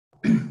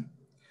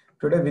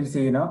Today we'll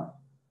see,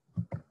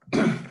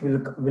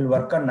 we'll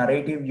work on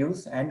narrative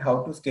views and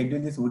how to schedule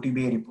these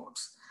OTBI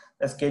reports.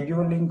 The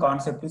scheduling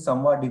concept is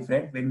somewhat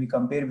different when we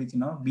compare with,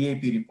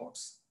 BIP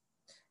reports.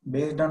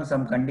 Based on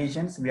some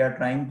conditions, we are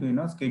trying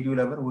to,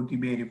 schedule our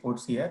OTBI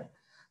reports here.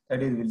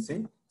 That is, we'll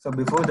see. So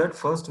before that,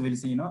 first we'll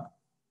see,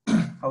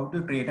 how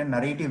to create a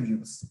narrative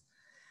views.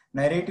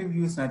 Narrative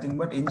view is nothing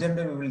but in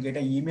general, we will get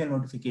a email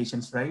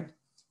notifications, right?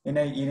 In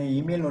a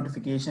email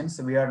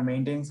notifications, we are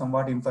maintaining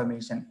somewhat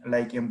information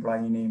like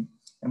employee name,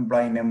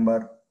 employee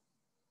number,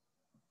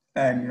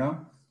 and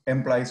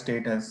employee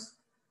status.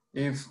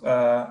 If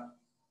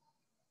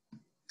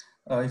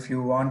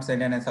you want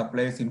send in a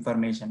supplier's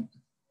information,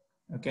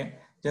 okay,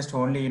 just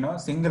only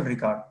single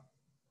record.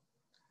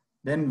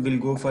 Then we'll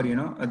go for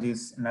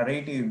these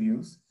narrative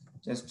views.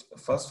 Just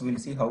first we'll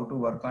see how to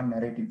work on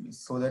narrative views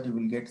so that you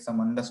will get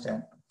some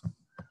understand.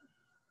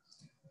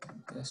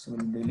 Just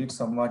we'll delete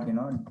somewhat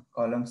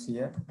columns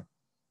here.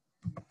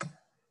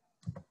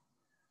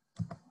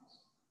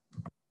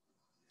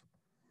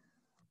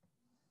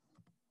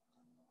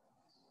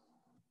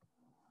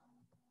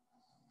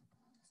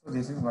 So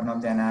this is one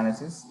of the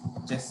analysis.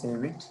 Just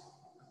save it.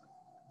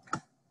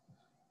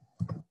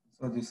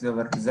 So this is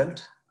our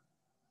result.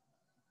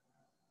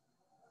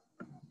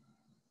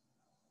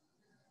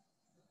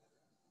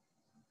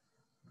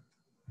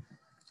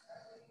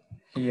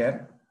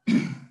 Here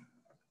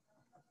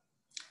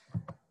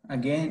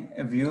again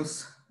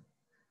views,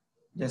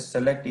 just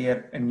select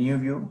here a new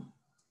view,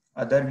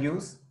 other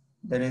views.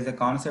 There is a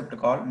concept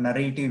called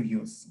narrative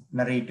views.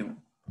 Narrative,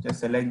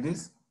 just select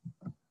this.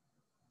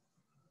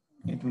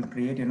 It will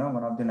create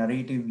one of the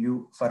narrative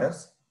view for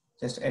us.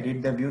 Just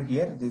edit the view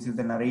here. This is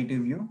the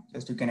narrative view.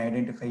 Just you can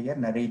identify here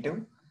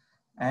narrative,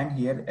 and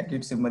here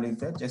edit symbol is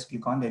there. Just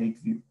click on the edit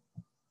view.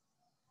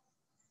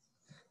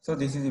 So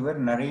this is your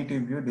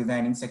narrative view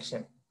designing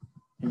section.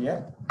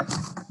 Here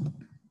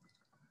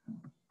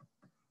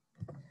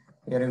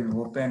we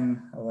will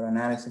open our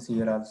analysis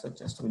here also.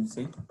 Just we'll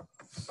see.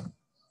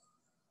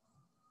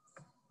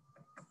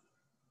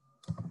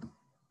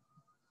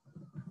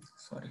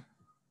 Sorry.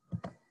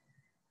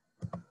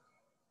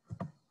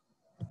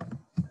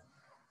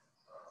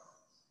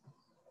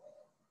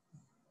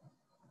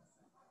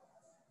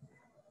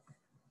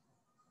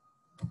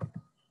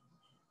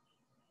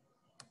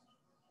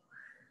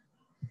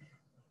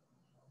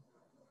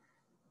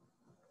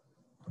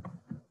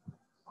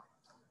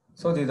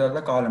 So these are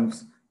the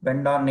columns: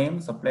 vendor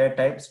name, supplier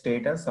type,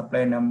 status,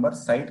 supplier number,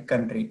 site,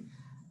 country.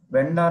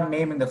 Vendor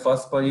name in the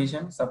first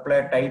position,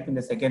 supplier type in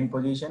the second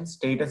position,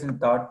 status in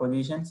third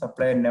position,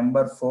 supplier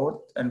number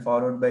fourth, and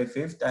followed by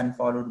fifth, and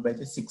followed by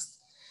the sixth.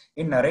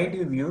 In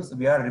narrative views,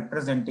 we are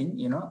representing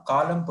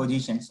column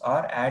positions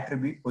or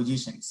attribute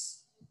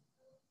positions.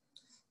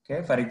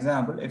 Okay, for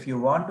example, if you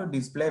want to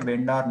display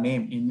vendor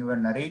name in your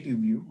narrative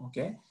view,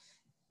 okay,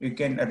 you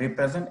can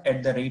represent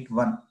at the rate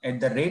 1. At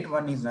the rate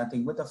 1 is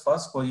nothing but the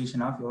first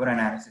position of your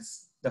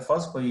analysis. The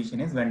first position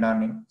is vendor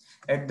name.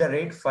 At the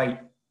rate 5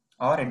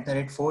 or at the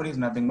rate 4 is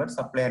nothing but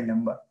supplier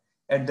number.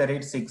 At the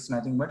rate 6,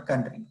 nothing but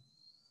country.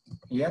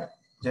 Here,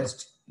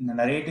 just in the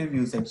narrative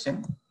view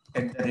section,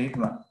 at the rate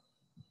 1.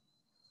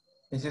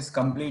 This is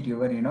complete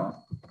your,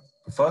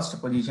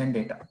 first position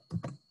data.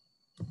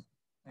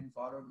 And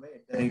followed by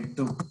at the rate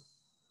 2,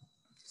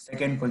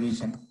 second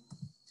position.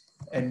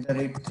 At the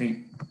rate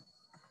 3.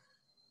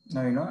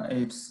 Now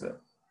it's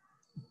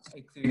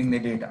exceeding the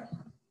data.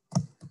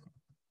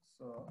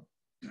 So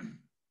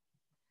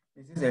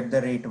this is at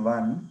the rate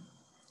 1.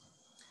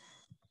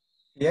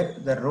 Here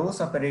the row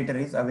separator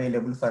is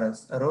available for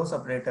us. A row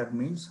separator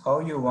means how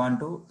you want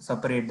to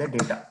separate the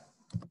data.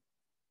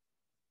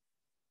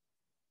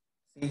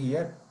 See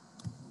here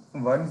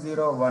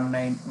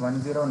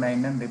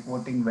 1019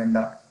 reporting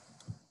vendor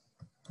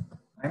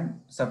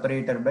and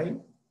separator by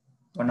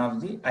one of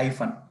the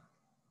hyphen.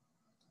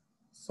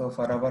 So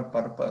for our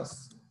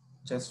purpose,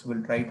 just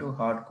we'll try to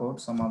hard code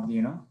some of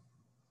the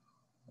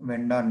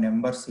vendor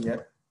numbers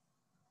here.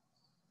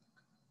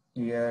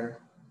 Here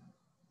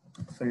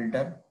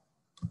filter.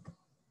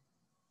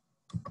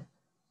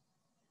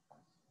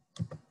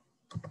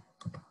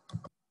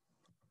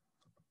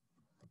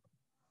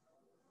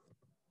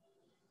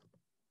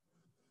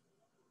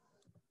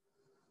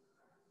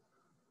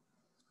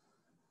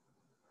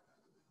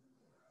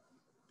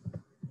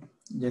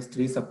 Just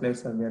 3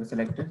 suppliers are there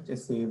selected.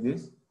 Just save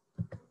this.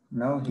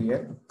 Now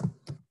here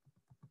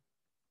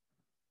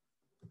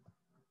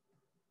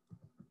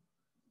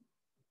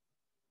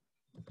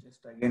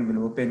just again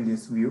we'll open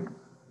this view.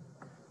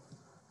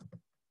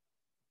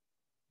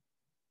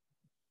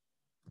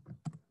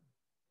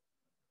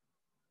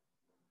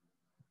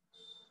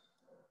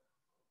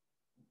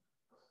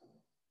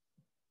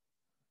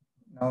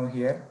 Now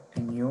here a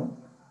new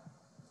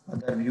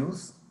other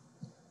views,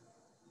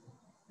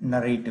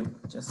 narrative.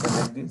 Just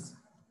select this.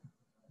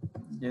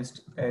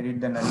 Just edit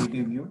the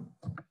narrative view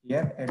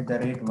here at the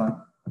rate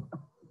 1.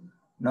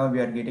 Now we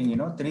are getting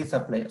 3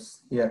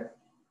 suppliers here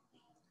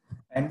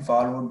and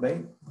followed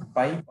by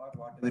 5 or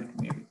whatever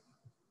it may be.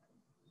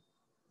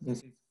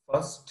 This is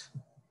first,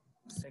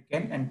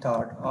 second and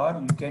third, or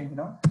you can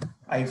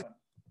hyphen,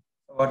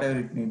 whatever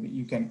it may be,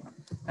 you can.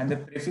 And the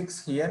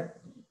prefix here,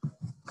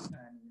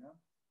 and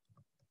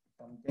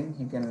something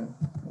you can,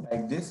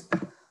 like this.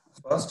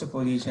 First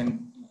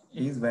position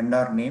is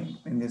vendor name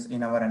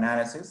in our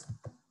analysis.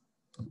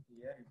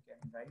 Here you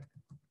can write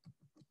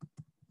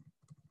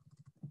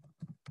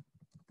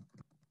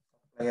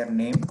supplier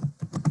name.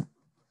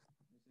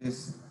 This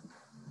is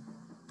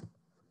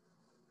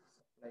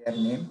supplier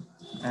name.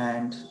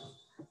 And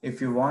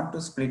if you want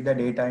to split the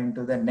data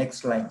into the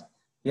next line,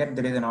 here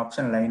there is an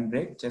option line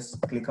break.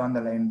 Just click on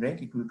the line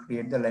break. It will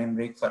create the line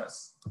break for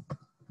us.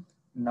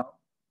 Now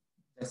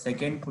the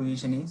second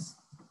position is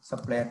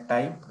supplier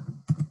type.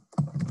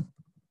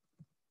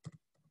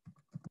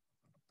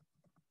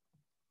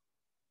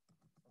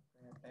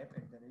 Supplier type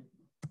at the rate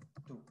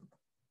 2.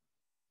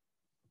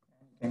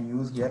 And you can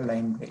use here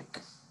line break.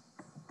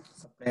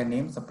 Supplier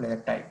name, supplier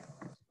type.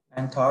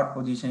 And third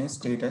position is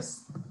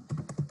status.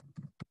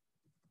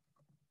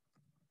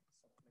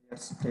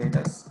 Supplier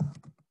status.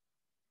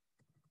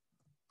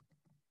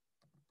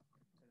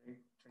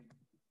 Rate 3.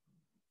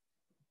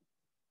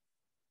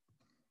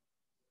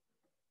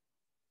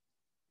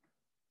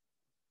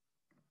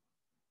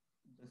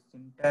 The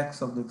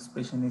syntax of the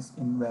expression is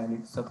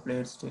invalid.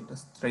 Supplier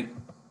status 3.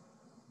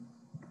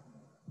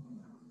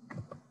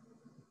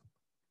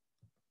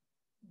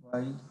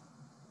 Why?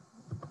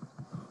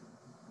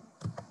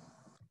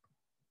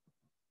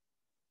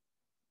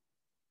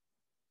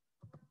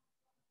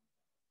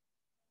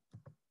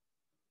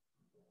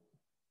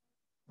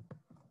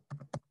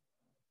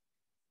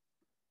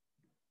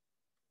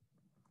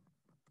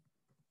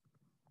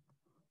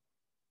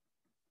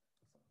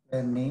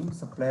 Supplier name,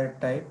 supplier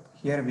type.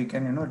 Here we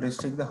can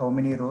restrict the how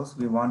many rows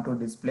we want to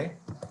display.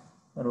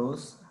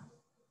 Rows.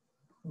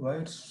 Why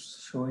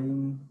it's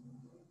showing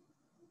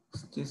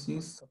this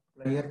is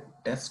supplier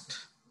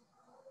test.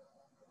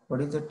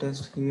 What is the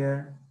test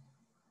here?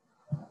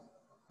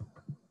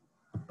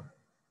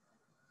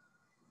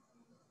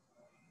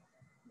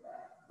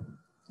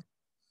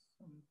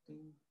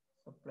 Something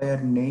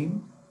supplier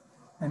name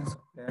and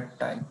supplier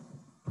type.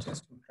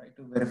 Just to try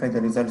to verify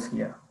the results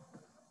here.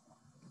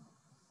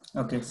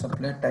 Okay,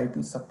 supplier type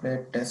is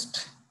supplier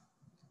test.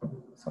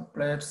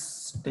 Supplier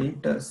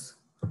status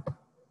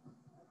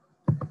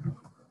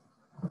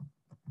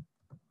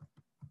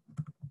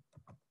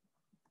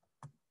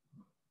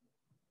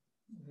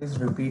is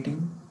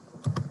repeating.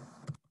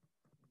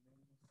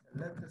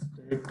 Select the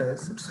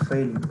status, it's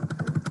failing.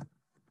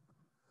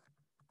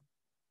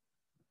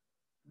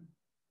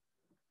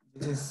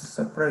 This is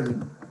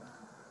surprising.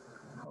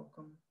 How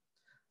come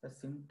the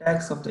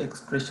syntax of the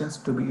expressions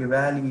to be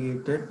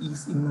evaluated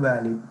is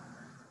invalid?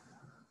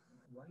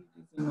 Why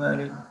it is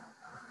invalid?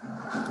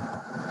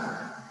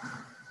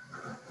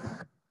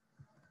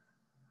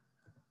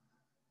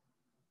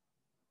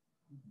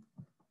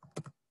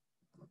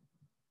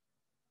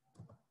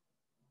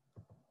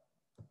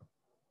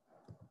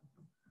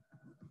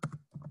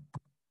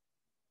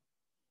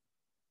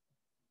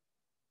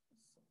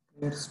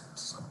 Supplier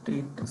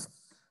status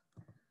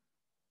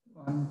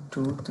 1,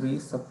 2, 3,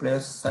 supplier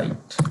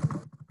site.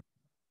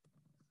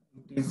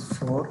 It is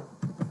 4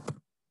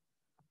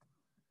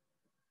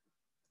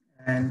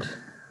 and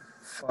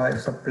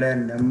 5, supplier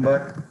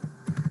number.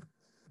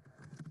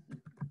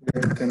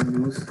 Here you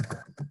can use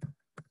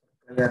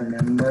supplier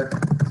number.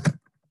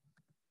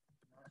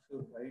 Not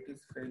sure why it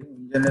is failing.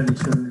 In general, you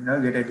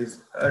should get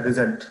a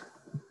result.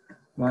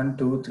 1,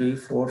 2, 3,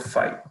 4,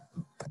 5. At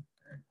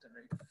the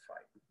rate 5.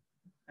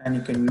 And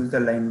you can use the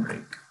line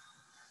break.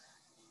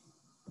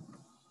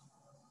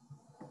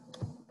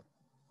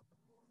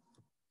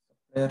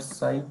 Their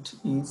site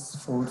is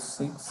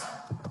 46.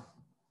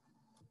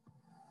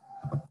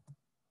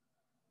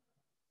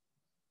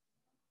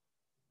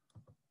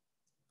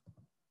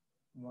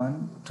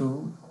 One,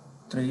 two,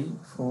 three,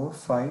 four,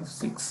 five,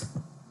 6.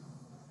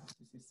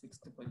 This is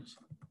sixth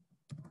position.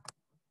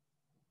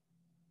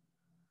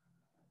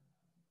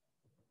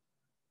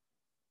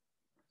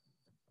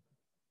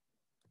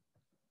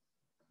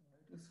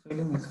 It is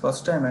failing. This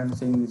first time I am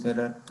seeing this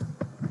error.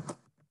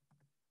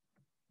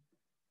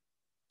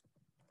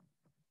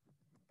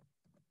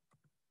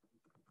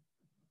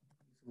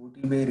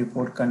 OTBI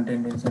report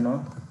content is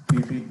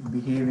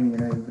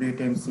behaving every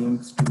time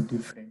seems to be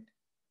different.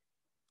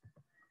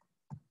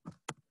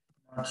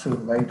 Not sure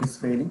why it is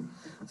failing.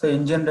 So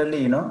in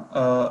generally,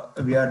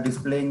 we are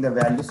displaying the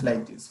values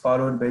like this,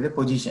 followed by the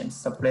positions,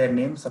 supplier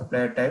name,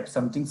 supplier type,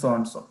 something so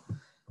and so.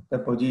 The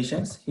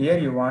positions here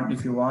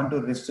if you want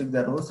to restrict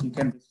the rows, you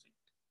can restrict.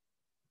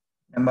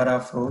 Number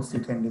of rows you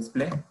can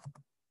display.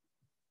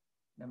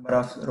 Number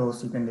of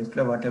rows you can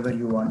display whatever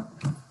you want.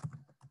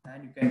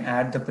 And you can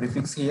add the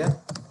prefix here.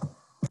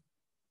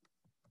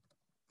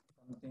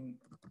 Something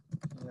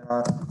here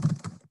are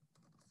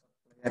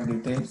supplier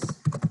details.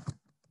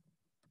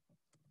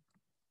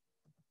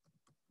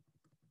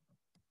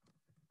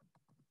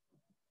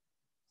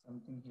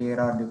 Something here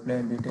are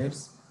display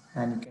details,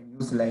 and you can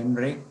use line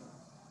break.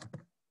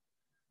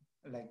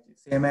 Like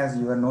this. Same as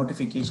your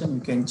notification,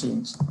 you can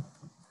change.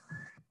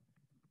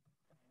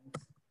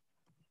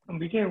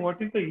 Vijay,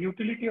 what is the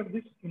utility of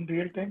this in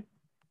real time?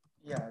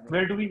 Yeah,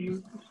 Where do we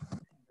use this?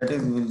 that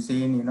is we will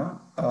see in in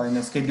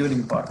the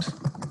scheduling part,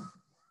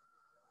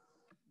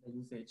 the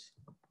usage.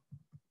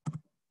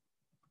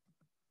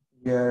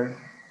 Here,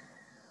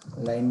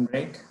 line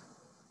break,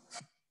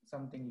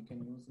 something you can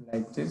use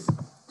like this.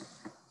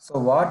 So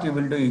what you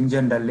will do in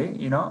generally,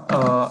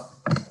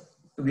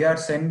 we are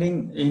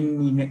sending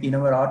in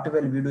our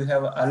RTL, we do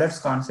have alerts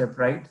concept,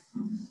 right?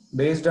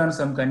 Based on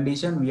some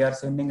condition, we are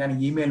sending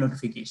an email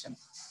notification.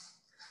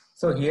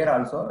 So here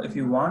also, if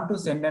you want to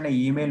send an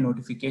email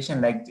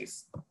notification like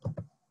this,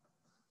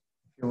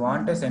 if you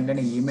want to send an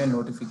email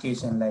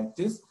notification like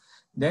this,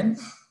 then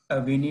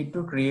we need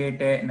to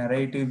create a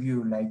narrative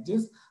view like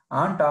this.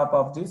 On top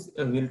of this,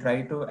 we'll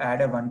try to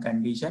add a one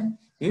condition.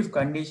 If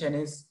condition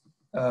is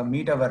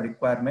meet our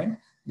requirement,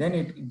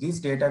 then this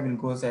data will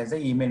goes as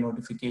an email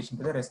notification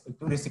to the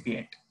respective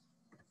recipient.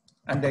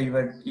 And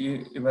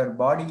your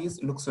body is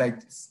looks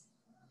like this.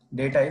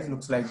 Data is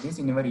looks like this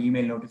in your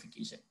email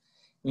notification.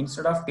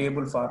 Instead of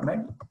table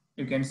format,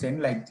 you can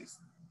send like this.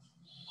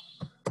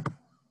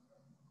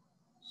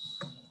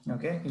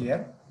 Okay,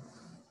 here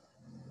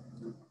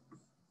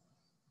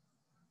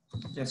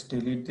just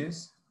delete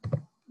this,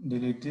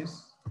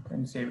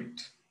 and save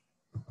it.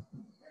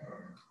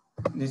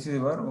 This is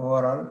your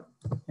overall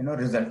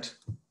result.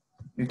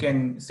 You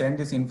can send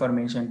this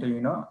information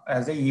to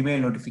as a email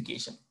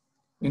notification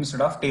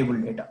instead of table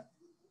data.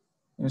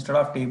 Instead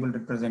of table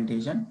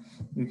representation,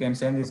 you can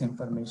send this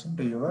information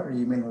to your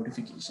email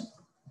notification.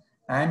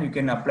 And you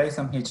can apply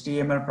some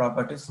HTML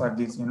properties for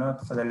this,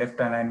 for the left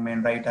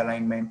alignment, right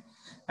alignment,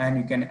 and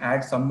you can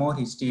add some more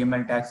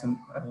HTML tags,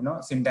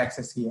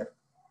 syntaxes here.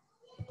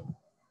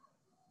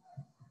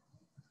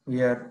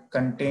 Here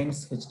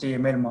contains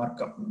HTML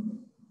markup.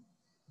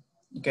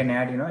 You can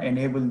add,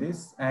 enable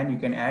this, and you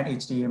can add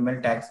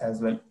HTML tags as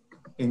well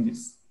in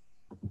this.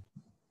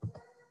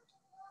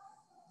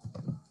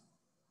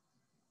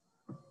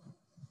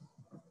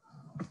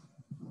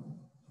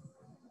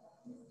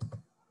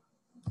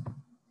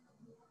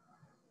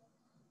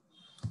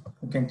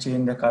 You can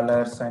change the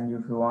colors, and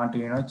if you want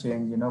to,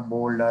 change,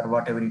 bold or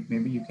whatever it may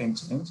be, you can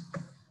change.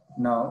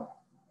 Now,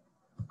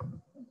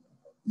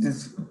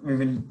 this we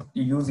will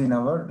use in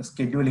our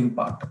scheduling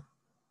part.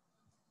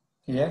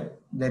 Here,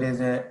 there is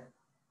a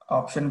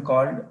option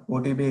called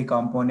OTBI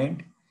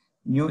component,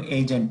 new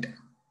agent.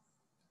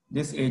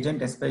 This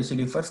agent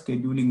especially for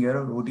scheduling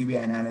your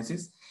OTBI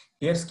analysis.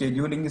 Here,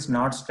 scheduling is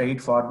not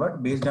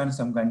straightforward. Based on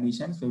some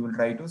conditions, we will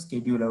try to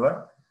schedule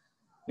our,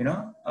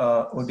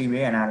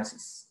 OTBI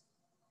analysis.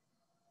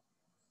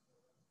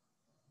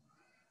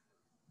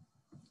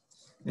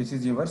 This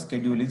is your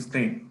scheduling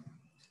screen.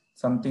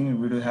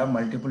 Something we do have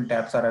multiple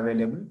tabs are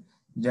available.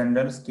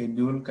 General,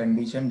 schedule,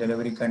 condition,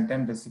 delivery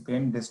content,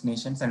 recipient,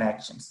 destinations, and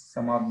actions.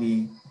 Some of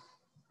the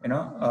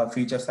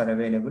features are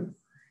available.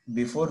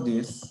 Before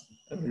this,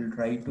 we'll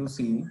try to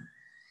see.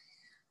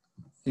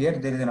 Here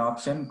there is an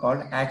option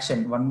called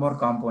action. One more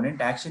component.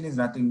 Action is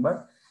nothing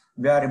but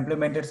we are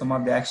implemented some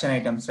of the action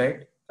items,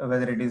 right?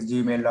 Whether it is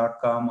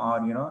gmail.com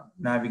or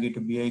navigate to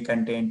BI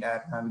content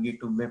or navigate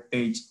to web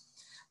page.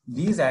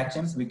 These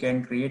actions we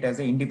can create as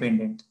an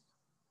independent.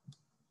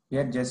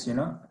 Here just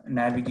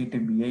navigate to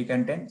BI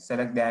content,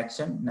 select the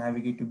action,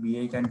 navigate to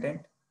BI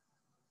content.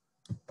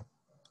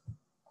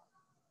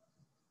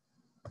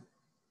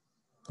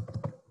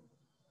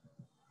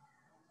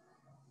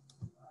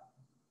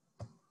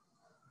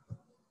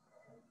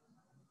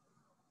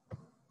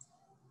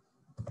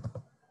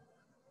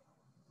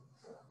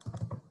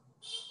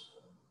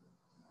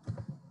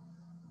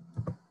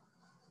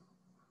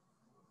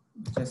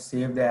 Just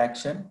save the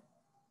action.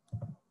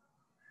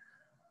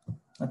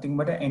 Nothing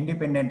but an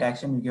independent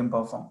action you can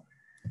perform.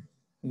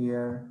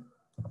 Here,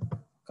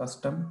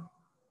 custom.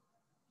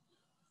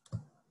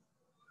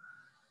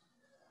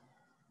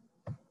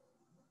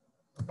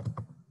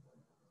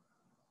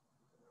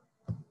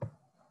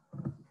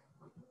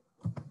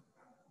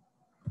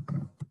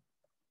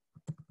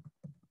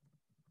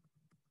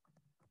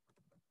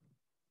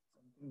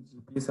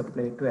 GP is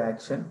applied to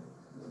action.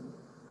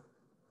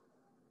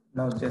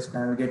 Now just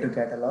navigate to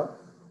catalog.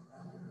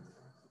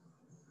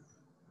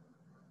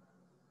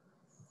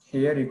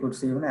 Here you could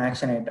see an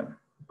action item.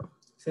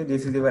 See,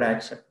 this is your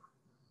action.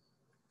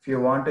 If you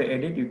want to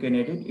edit, you can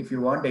edit. If you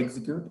want to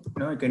execute,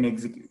 you can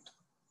execute.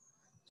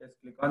 Just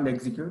click on the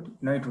execute.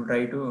 It will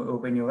try to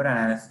open your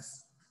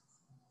analysis.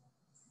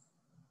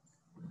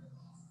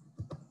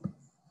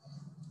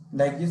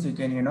 Like this, you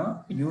can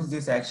use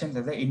these actions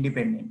as an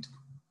independent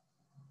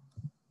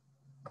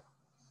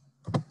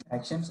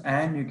actions,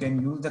 and you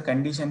can use the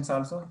conditions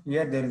also.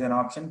 Here there is an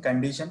option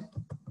condition.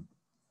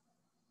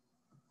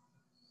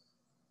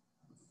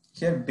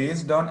 Here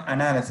based on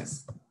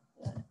analysis.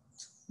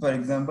 For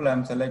example,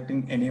 I'm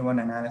selecting any one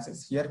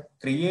analysis. Here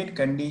create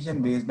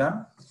condition based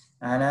on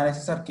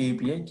analysis or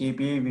KPI.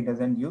 KPI we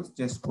doesn't use,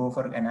 just go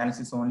for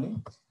analysis only.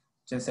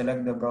 Just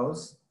select the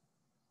browse,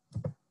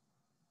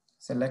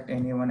 select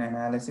any one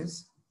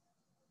analysis.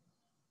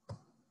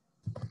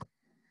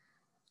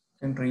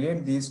 You can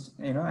create these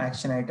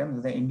action items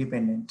as an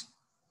independent.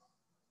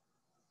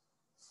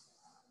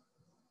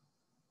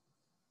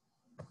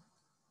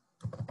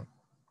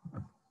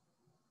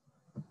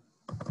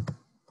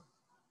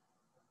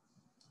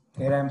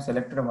 Here I am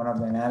selected one of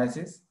the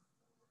analysis.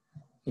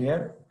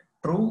 Here,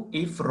 true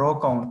if row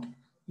count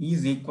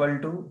is equal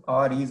to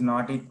or is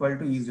not equal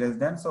to is less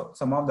than. So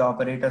some of the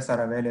operators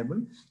are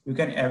available. You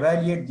can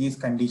evaluate these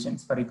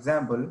conditions. For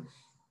example,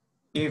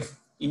 if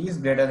is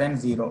greater than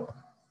 0,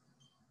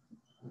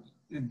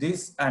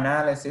 this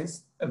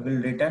analysis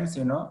will returns,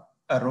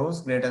 a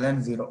rows greater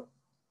than 0.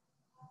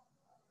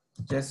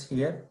 Just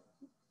here,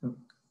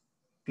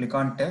 click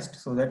on test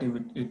so that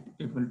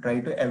it will try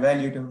to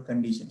evaluate your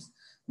conditions.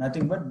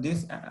 Nothing but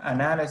this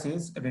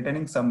analysis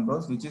returning some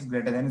rows which is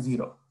greater than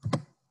 0.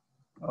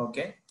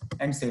 Okay,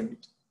 and save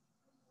it.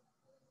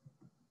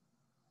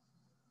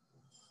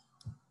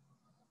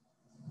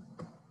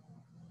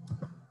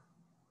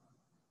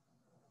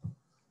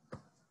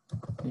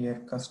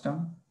 Here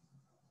custom.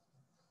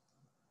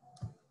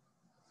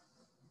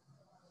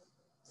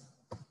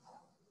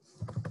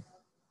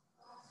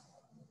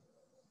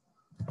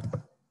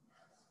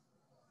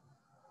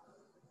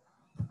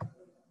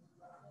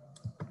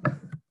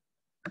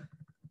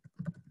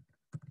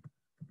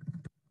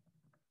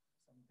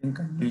 In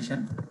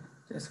condition,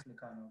 just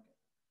click on OK.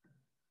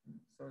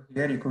 So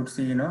here you could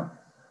see,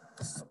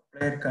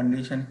 supplier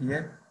condition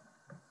here.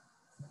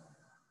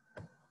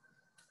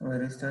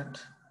 Where is that?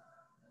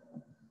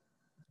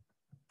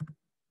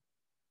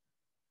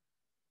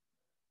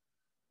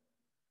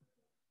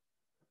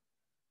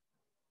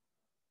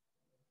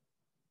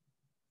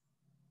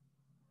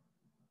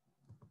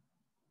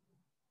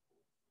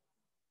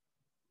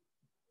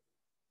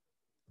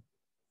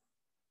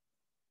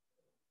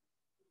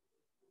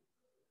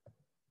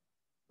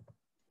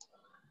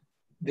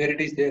 There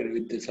it is there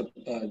with the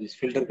this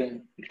filter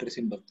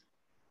symbol.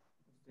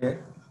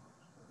 There.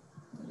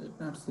 Let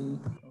not see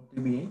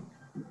OTBI.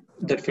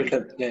 That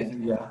filter, yeah.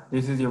 Yeah,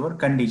 this is your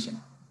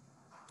condition.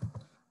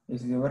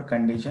 This is your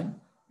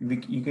condition.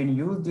 You can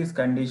use this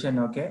condition,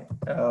 okay,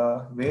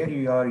 where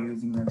you are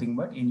using nothing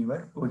but in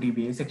your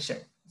OTBA section,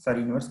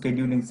 sorry, in your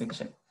scheduling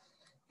section.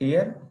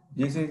 Here,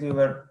 this is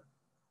your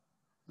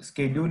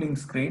scheduling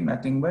screen,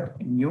 nothing but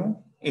new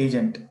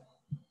agent.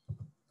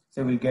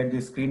 So we'll get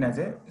this screen as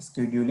a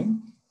scheduling.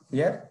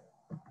 Here,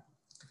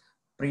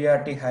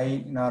 priority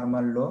high,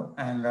 normal, low,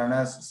 and run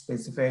as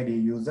specified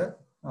user.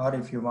 Or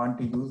if you want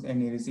to use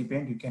any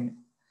recipient, you can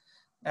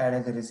add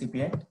as a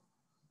recipient.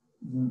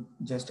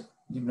 Just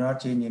do not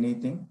change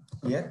anything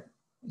here.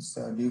 It's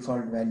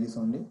default values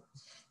only.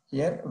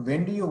 Here,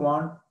 when do you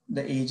want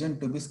the agent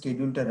to be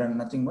scheduled to run?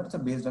 Nothing but so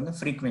based on the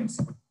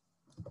frequency.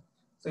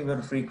 So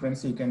your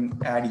frequency you can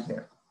add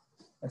here.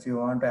 If you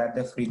want to add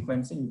the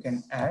frequency, you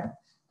can add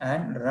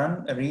and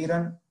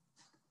rerun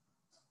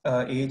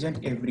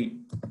agent every,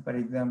 for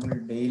example,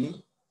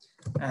 daily.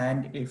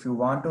 And if you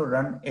want to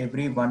run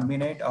every 1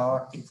 minute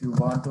or if you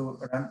want to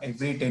run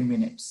every 10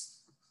 minutes,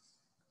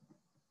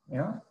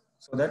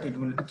 so that it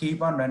will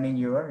keep on running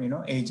your,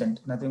 agent,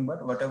 nothing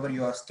but whatever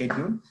you are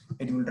scheduled,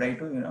 it will try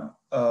to,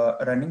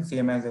 running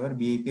same as our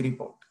BIP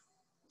report.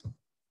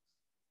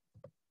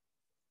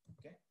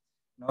 Okay.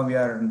 Now we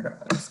are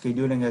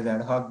scheduling as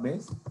ad hoc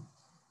base,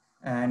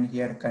 and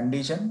here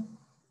condition.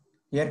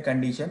 Here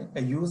condition,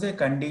 use a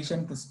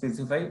condition to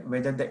specify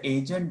whether the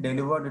agent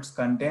delivered its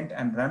content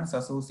and runs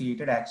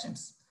associated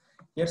actions.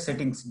 Here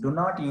settings, do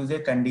not use a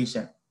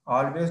condition,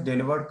 always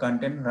delivered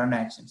content run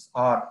actions,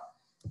 or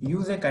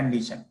use a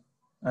condition,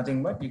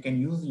 nothing but you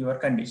can use your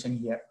condition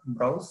here,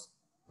 browse.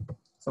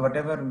 So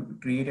whatever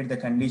created the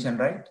condition,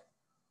 right?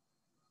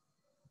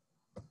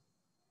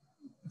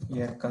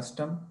 Here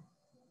custom.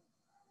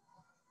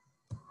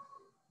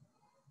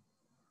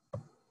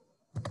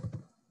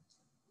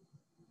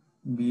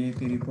 BAP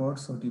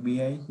reports,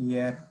 OTBI,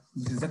 here,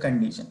 this is the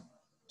condition.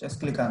 Just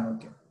click on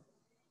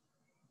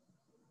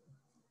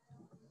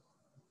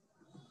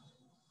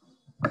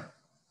OK.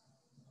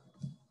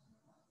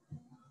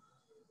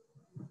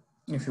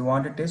 If you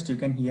want to test, you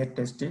can here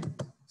test it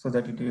so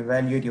that it will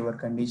evaluate your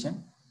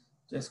condition.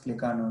 Just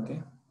click on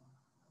OK.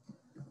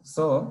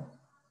 So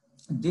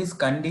this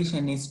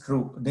condition is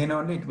true, then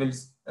only it will,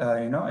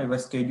 your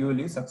schedule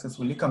is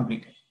successfully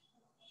completed.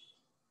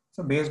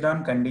 So based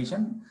on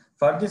condition,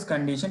 for this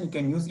condition, you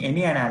can use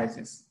any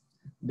analysis.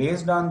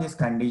 Based on this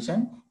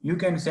condition, you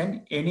can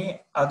send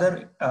any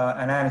other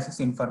analysis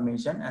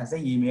information as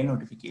an email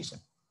notification.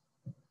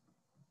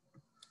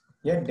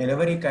 Here,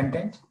 delivery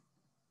content.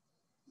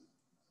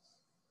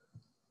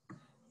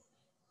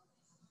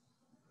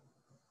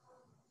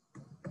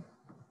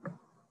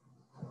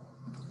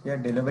 Here,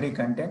 delivery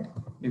content.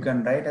 You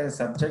can write as a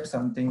subject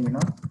something,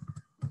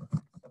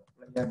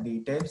 supplier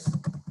details.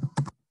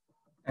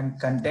 And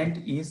content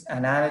is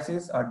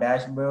analysis or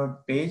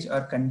dashboard page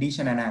or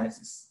condition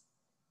analysis.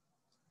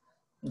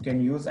 You can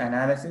use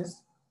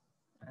analysis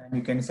and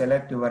you can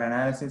select your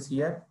analysis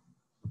here.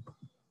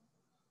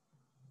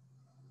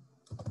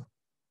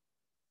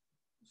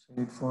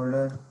 Shade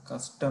folder,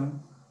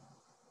 custom.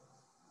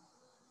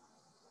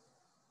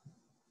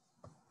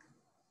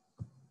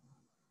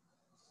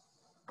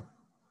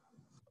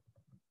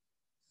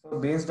 So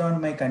based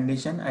on my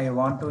condition, I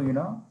want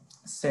to,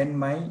 send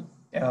my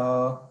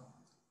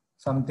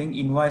something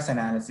invoice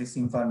analysis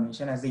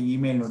information as the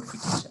email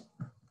notification.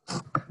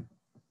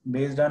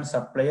 Based on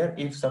supplier,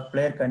 if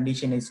supplier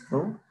condition is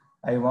true,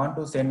 I want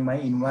to send my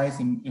invoice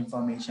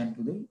information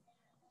to the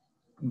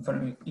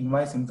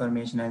invoice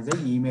information as a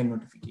email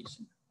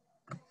notification.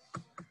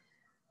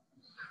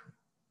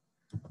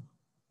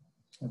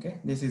 Okay,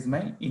 this is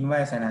my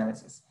invoice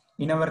analysis.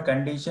 In our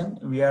condition,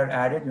 we are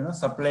added,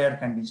 supplier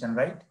condition,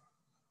 right?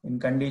 In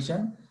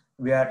condition,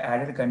 we are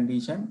added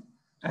condition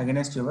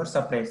against your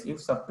suppliers. If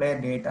supplier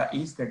data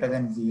is greater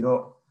than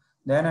 0,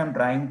 then I'm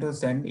trying to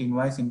send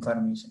invoice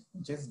information,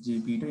 which is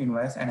GP to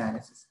invoice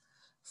analysis.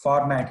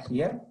 Format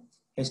here,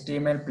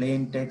 HTML,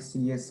 plain text,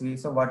 CSV,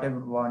 so whatever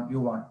you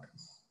want.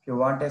 If you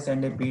want to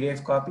send a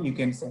PDF copy, you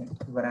can send.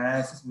 Your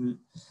analysis will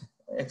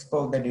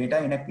export the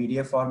data in a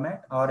PDF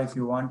format, or if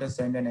you want to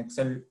send an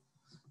Excel,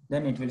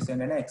 then it will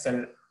send an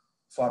Excel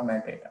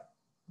format data.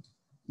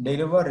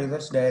 Deliver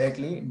results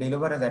directly,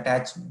 deliver as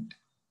attachment.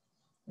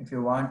 If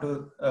you want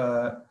to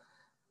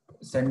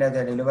send as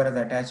a deliver as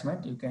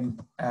attachment, you can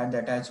add the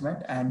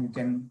attachment and you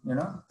can,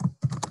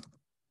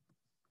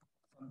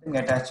 something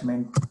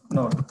attachment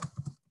node.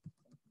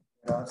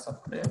 There are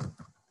supplier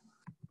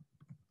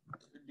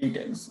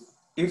details.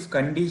 If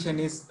condition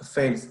is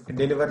fails,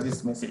 deliver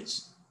this message.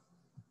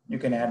 You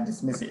can add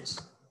this message.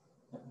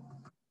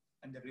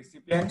 And the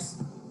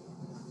recipients,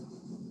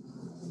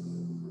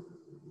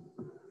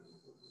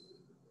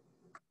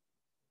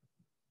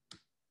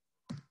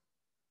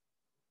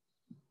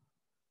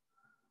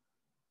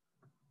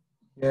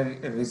 here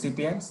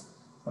recipients,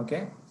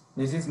 okay.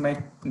 This is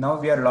my, now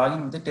we are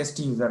logging with the test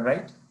user,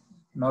 right?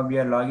 Now we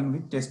are logging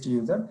with test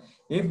user.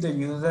 If the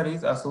user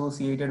is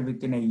associated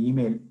within an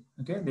email,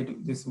 okay,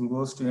 this will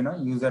goes to,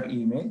 user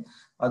email.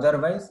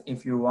 Otherwise,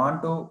 if you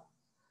want to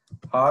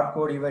hard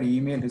code your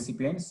email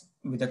recipients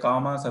with a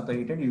comma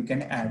separated, you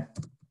can add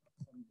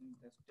something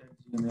tested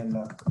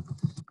Gmail.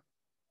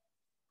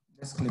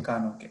 Just click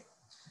on OK.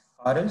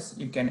 Or else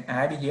you can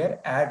add here,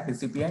 add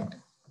recipient.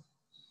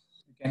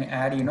 You can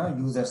add,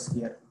 users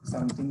here,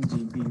 something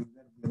GP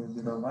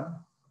user 001,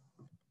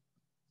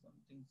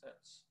 something such.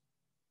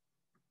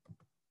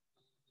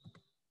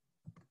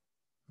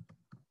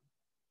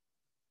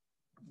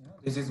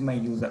 This is my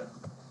user.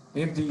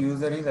 If the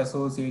user is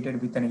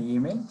associated with an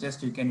email,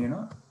 just you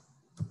can,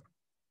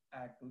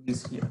 add to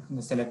this here in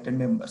the selected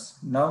members.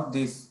 Now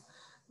this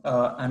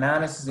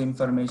analysis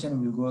information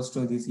will goes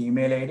to this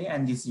email ID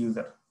and this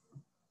user.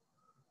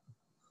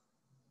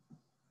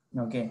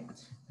 Okay,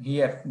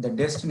 here the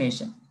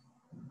destination.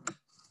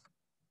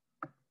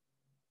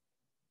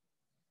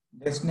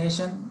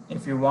 Destination,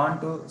 if you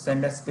want to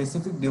send a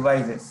specific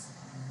devices,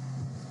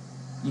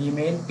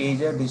 email,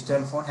 pager,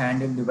 digital phone,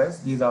 handheld device,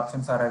 these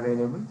options are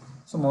available.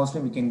 So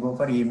mostly we can go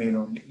for email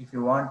only. If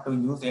you want to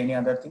use any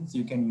other things,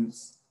 you can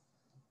use.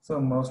 So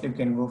mostly we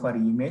can go for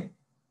email.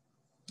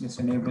 Just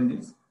enable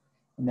this.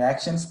 In the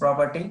actions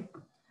property,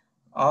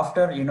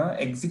 after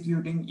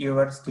executing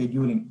your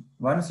scheduling,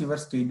 once your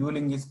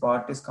scheduling is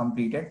part is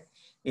completed,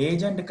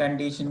 agent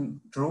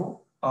condition true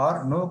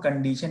or no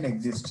condition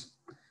exists.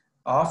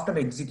 After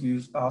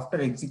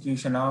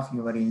execution of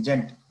your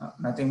agent,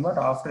 nothing but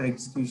after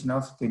execution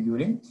of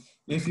scheduling,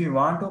 if you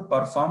want to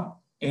perform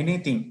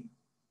anything,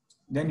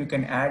 then you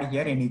can add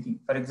here anything.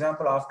 For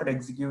example, after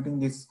executing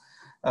this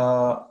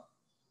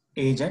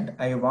agent,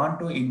 I want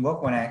to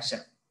invoke one action.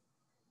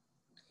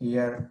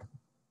 Here,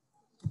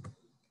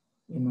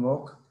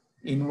 invoke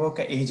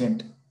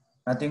agent.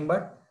 Nothing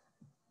but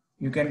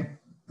you can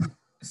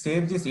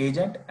save this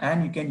agent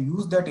and you can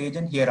use that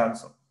agent here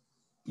also.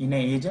 In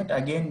an agent,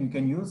 again, you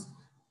can use,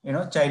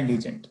 child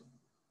agent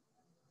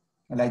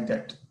like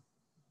that.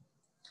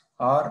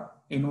 Or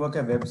invoke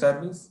a web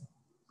service,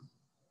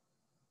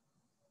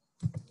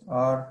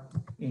 or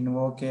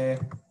invoke a,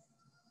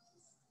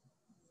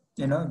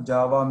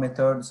 Java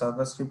method,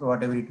 server script,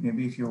 whatever it may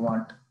be if you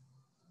want.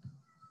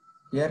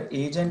 Here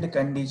agent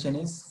condition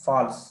is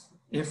false.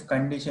 If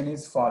condition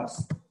is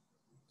false,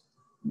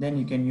 then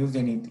you can use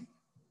anything.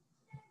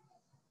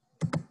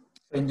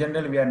 So in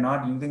general, we are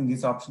not using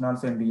this option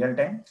also in real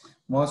time.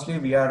 Mostly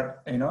we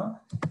are,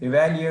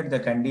 evaluate the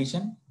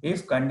condition.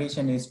 If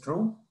condition is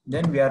true,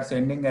 then we are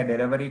sending a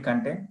delivery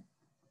content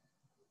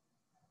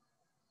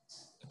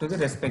to the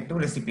respective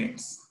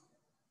recipients,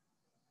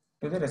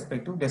 to the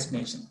respective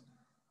destination.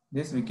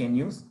 This we can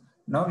use.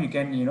 Now you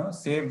can,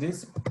 save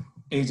this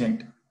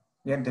agent.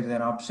 Here there is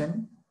an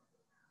option,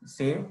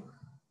 save.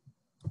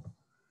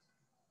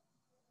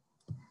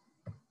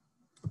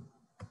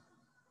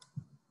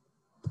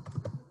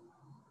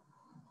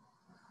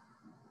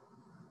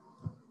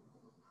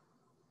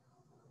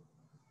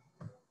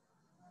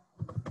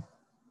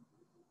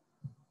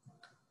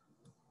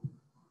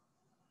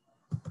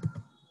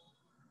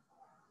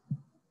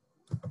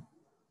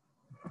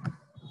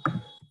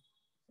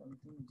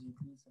 Something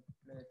GP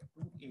supplier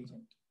to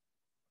agent.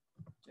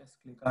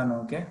 Just click on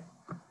OK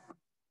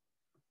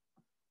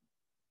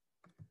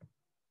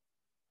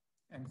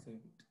and save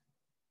it.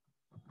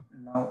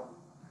 Now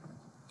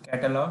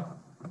catalog.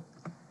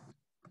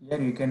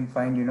 Here you can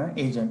find,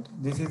 agent.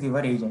 This is your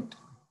agent.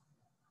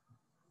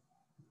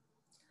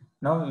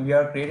 Now we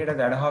are created as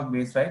ad hoc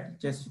base, right?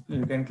 Just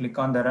you can click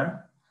on the run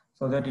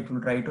so that it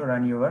will try to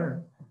run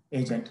your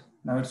agent.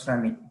 Now it's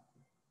running.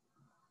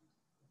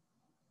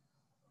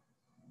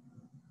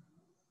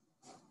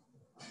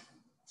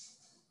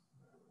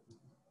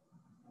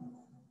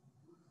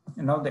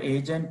 And now the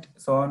agent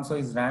so-and-so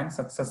is ran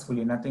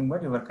successfully, nothing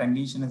but your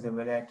condition is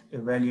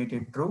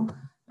evaluated true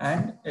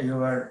and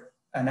your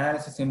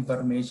analysis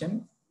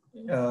information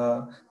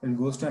will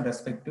goes to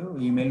respective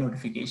email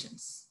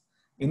notifications.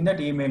 In that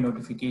email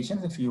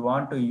notifications, if you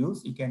want to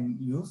use, you can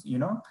use,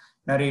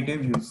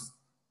 narrative views.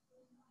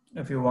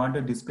 If you want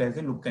to display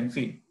the look and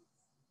feel.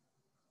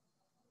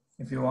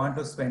 If you want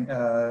to send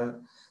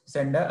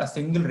a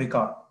single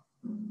record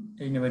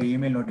in your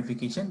email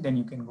notification, then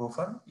you can go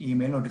for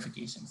email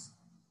notifications.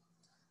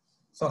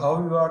 So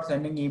how you are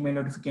sending email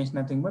notification,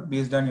 nothing but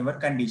based on your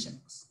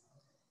conditions.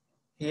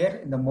 Here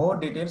in the more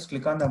details,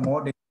 click on the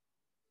more details.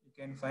 You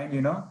can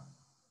find,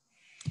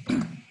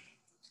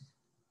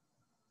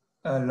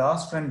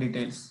 last run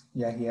details.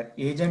 Yeah, here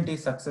agent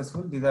is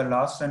successful. These are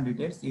last run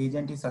details.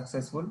 Agent is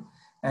successful,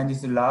 and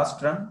this is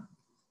last run.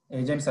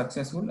 Agent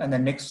successful, and the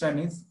next run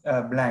is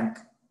blank.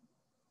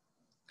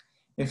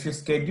 If you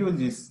schedule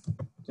this,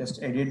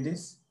 just edit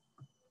this.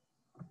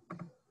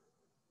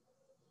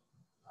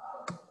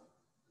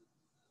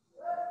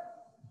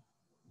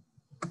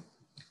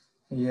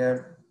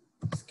 Here,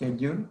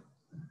 schedule.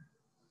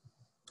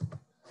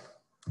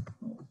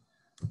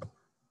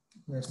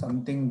 Here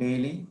something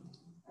daily,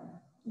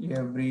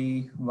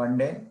 every 1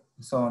 day,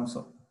 so on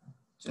so.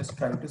 Just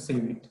try to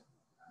save it.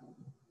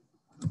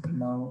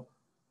 Now,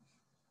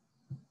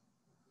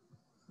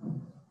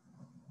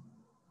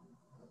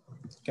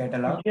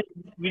 catalog.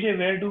 Vijay,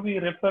 where do we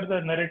refer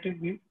the narrative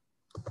view?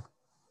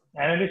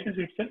 Analysis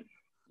itself?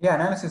 Yeah,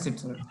 analysis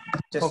itself.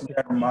 Just Okay. we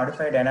have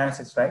modified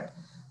analysis, right?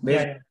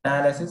 Based on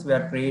analysis, we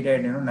are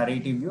created,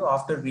 narrative view.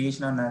 After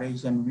creation of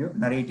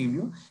narrative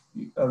view,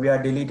 we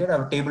are deleted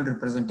our table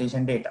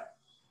representation data.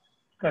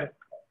 Correct.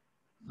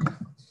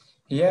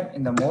 Here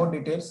in the more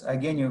details,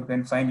 again, you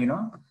can find,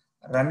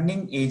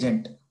 running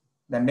agent.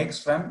 The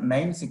next run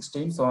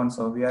 9/16, so on.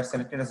 So we are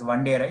selected as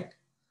 1 day, right?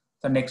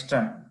 So next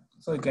run.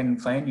 So you can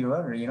find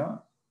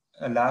your,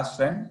 last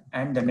run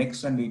and the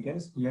next run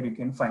details here you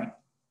can find.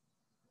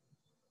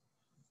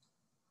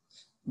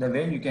 The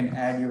way you can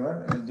add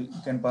your, you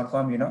can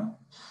perform,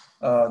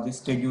 the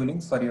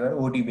schedulings for your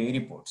OTBI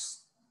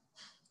reports.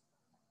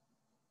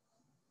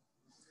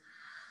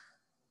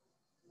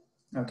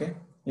 Okay.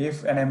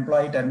 If an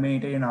employee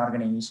terminated in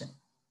organization,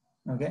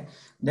 okay,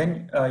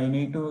 then you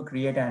need to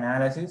create an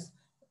analysis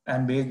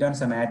and based on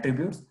some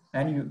attributes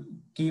and you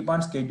keep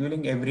on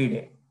scheduling every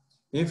day.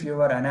 If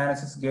your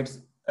analysis gets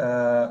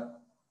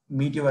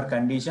meet your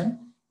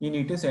condition, you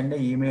need to send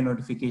an email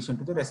notification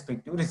to the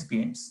respective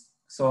recipients.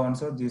 So on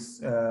so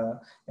this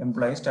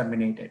employee is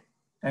terminated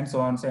and so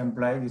on so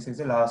employee this is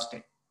the last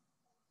day.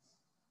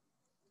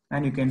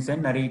 And you can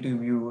send narrative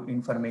view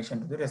information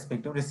to the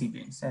respective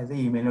recipients as the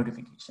email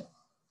notification.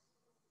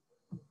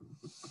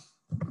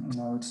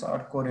 Now it's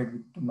hard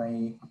coded to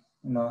my,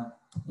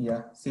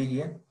 see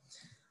here.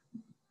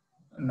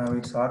 Now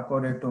it's hard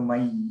coded to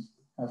my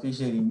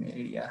official email.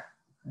 Yeah,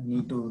 I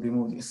need to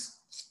remove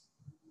this.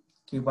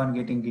 Keep on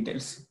getting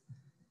details.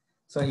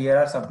 So here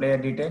are supplier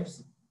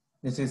details.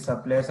 This is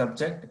supplier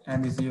subject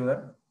and this is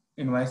your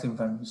invoice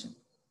information.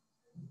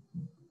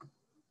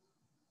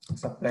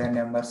 Supplier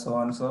number, so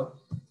on so,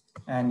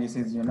 and this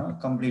is,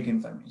 complete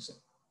information.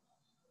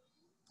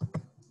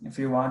 If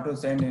you want to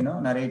send,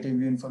 narrative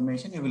view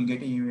information, you will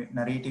get a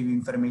narrative view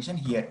information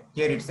here.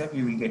 Here itself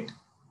you will get.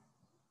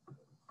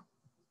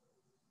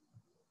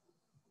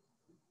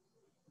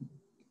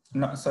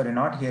 No, sorry,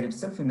 not here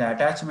itself. In the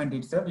attachment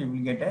itself, you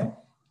will get a,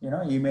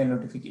 email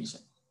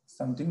notification.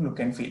 Something look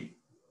and feel.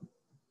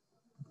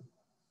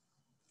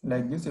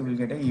 Like this, you will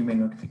get a email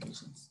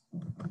notifications.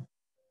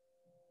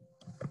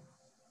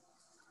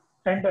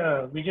 And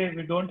Vijay,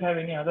 we don't have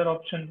any other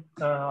option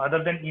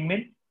other than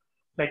email,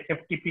 like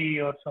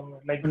FTP or some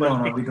like.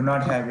 No, we do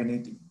not have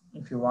anything.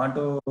 If you want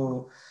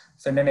to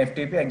send an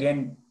FTP,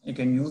 again, you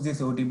can use this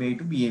OTBI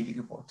to BAP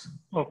reports.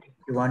 Okay.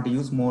 If you want to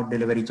use more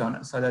delivery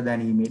channels other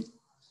than email.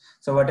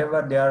 So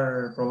whatever they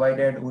are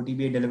provided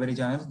OTBI delivery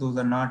channels, those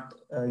are not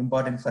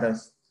important for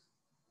us,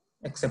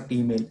 except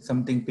email,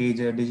 something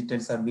pager,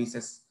 digital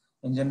services.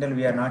 In general,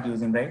 we are not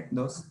using, right?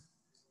 Those.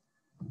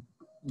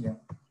 Yeah.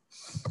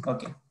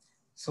 Okay.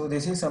 So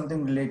this is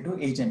something related to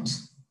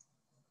agents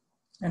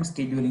and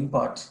scheduling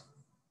part.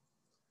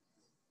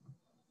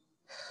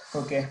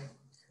 Okay.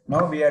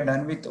 Now we are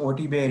done with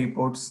OTBI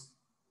reports.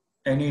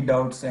 Any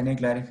doubts, any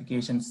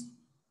clarifications,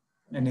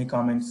 any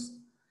comments?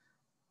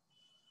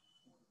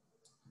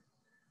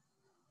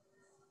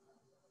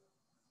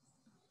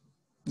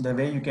 The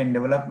way you can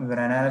develop your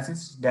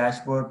analysis,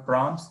 dashboard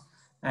prompts,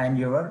 and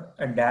your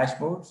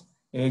dashboards,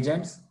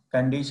 agents,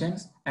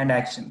 conditions, and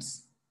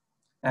actions,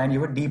 and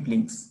your deep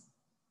links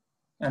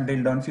and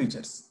drill down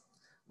features.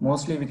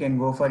 Mostly we can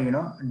go for,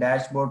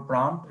 dashboard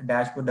prompt,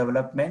 dashboard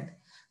development,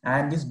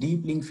 and this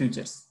deep link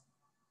features.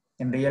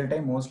 In real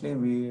time, mostly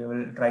we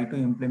will try to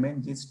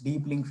implement these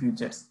deep link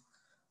features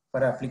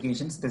for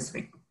application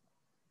specific.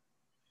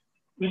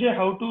 Vijay,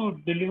 how to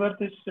deliver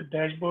this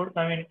dashboard?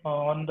 I mean,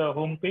 on the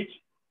home page.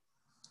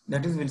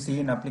 That is, we'll see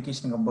in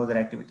application composer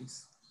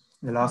activities.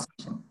 The last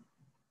section.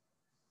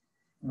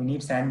 We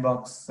need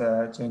sandbox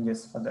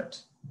changes for that.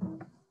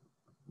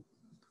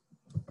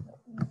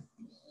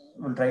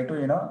 We'll try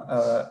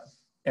to,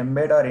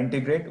 embed or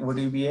integrate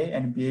OTBI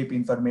and BIP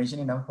information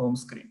in our home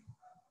screen.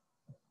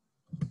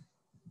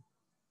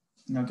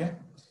 Okay.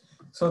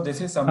 So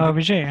this is something.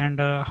 Vijay, and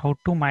how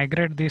to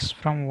migrate this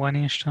from one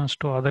instance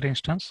to other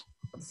instance?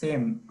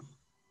 Same,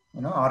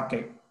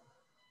 archive.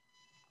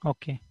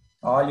 Okay.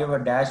 All your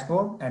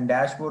dashboard and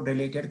dashboard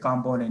related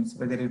components,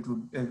 whether it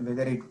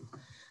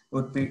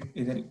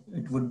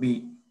would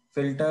be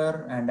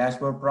filter and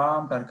dashboard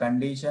prompt or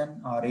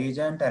condition or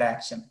agent or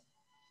action.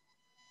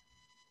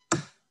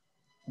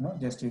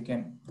 Just you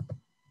can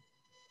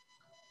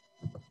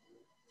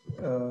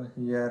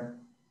here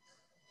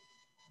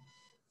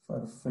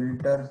for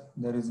filter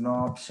there is no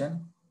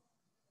option.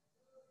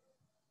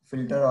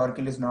 Filter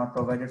Oracle is not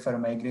provided for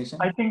migration.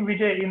 I think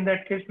Vijay, in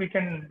that case, we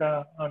can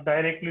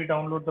directly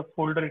download the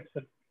folder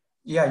itself.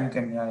 Yeah, you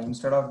can. Yeah,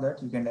 instead of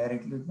that, you can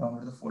directly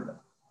download the folder.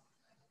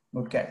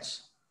 Good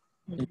catch.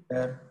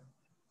 Here,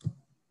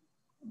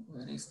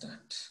 where is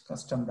that?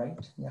 Custom,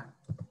 right? Yeah,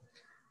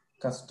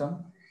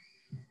 custom.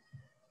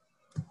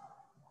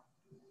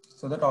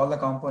 So that all the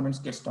components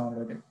gets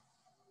downloaded.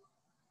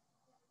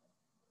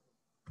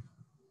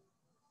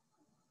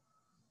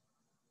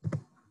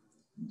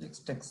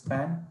 Just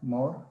expand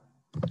more.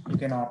 You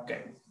can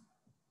archive.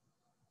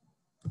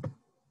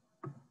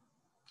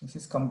 This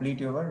is complete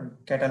your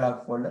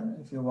catalog folder.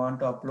 If you want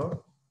to upload,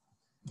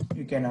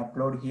 you can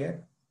upload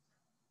here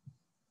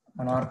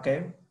an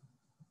archive.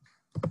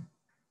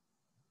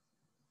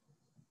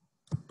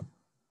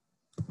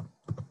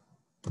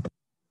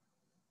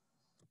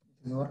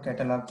 This is your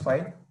catalog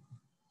file.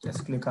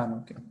 Just click on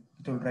OK.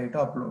 It will try to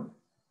upload.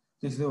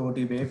 This is the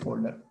OTBI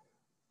folder.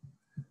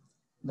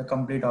 The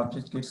complete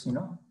object gets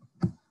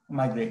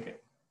migrated.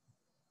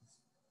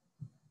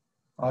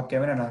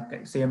 Archive and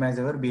archive, same as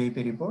our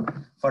BIP report.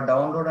 For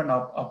download and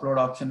upload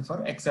option for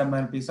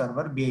XMLP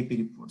server BIP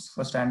reports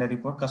for standard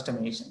report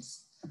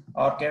customizations.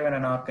 Archive and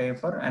an archive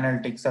for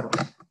analytics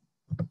server.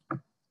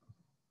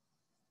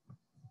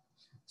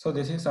 So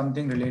this is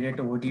something related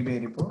to OTBI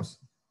reports.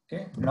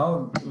 Okay,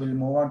 now we'll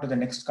move on to the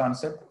next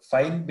concept,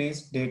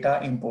 file-based data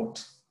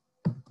import.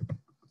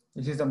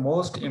 This is the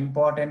most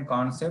important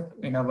concept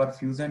in our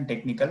Fusion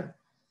technical.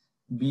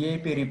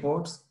 BIP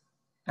reports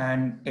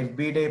and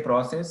FBDA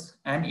process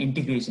and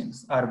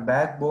integrations are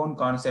backbone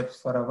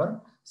concepts for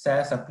our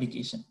SaaS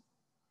application.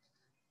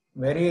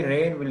 Very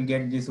rare will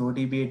get this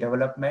OTBA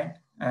development,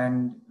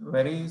 and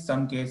very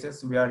some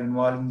cases we are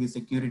involving the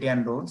security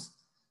and roles.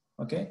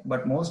 Okay,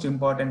 but most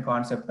important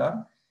concept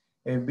are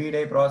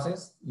FBDA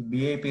process,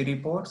 BIP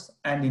reports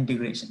and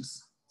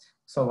integrations.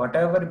 So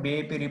whatever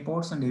BIP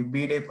reports and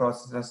FBDA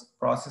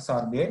process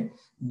are there,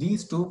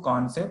 these two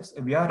concepts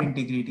we are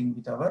integrating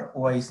with our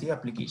OIC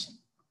application.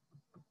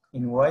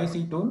 In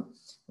OIC tool,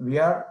 we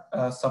are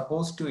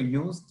supposed to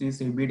use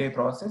this FBDA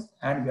process,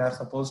 and we are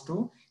supposed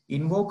to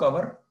invoke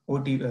our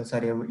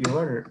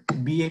your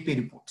BIP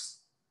reports.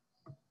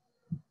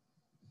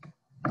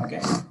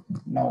 Okay.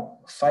 Now,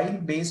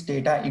 file-based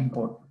data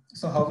import.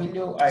 So how will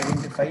you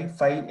identify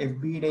file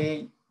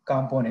FBDA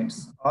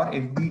components or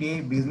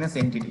FBDA business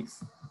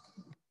entities?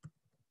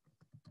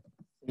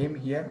 Same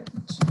here.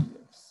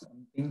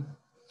 Something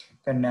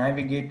can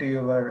navigate to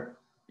your,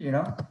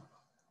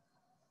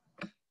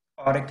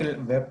 Oracle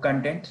web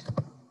content.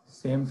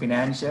 Same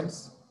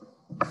financials.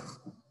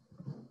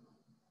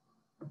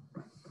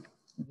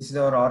 This is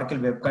our Oracle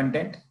web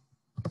content.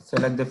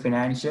 Select the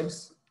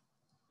financials.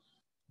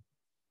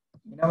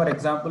 In our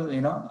example,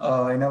 in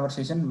our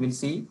session, we'll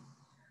see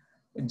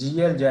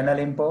GL journal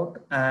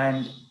import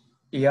and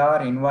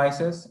ER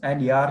invoices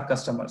and ER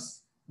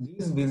customers.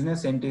 These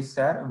business entities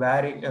are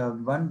vary.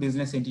 One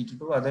business entity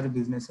to other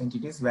business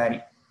entities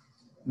vary.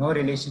 No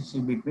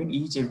relationship between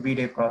each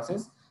FBDA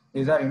process.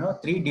 These are,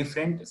 three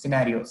different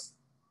scenarios.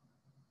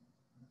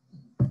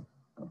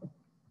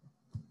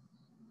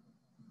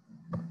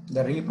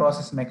 The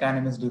reprocess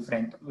mechanism is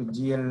different with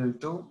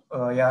GL to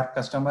ER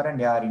customer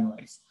and ER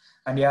invoice,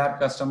 and ER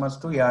customers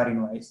to ER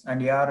invoice,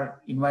 and ER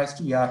invoice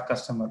to ER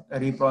customer. The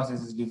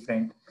reprocess is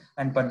different,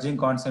 and purging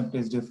concept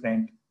is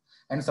different.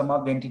 And some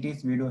of the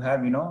entities we do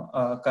have,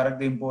 correct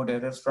the import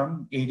errors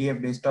from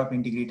ADF desktop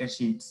integrated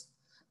sheets.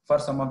 For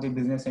some of the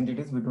business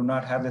entities, we do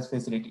not have this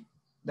facility.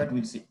 That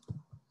we'll see.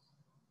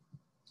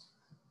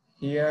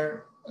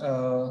 Here,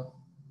 I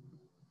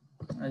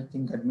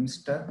think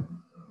administer.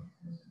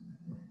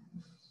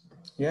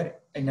 Here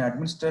in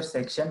administer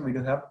section, we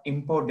do have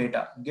import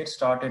data. Get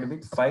started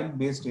with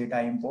file-based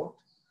data import.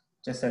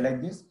 Just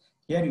select this.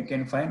 Here you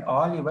can find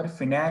all your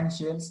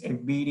financials,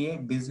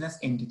 FBDA, business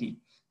entity.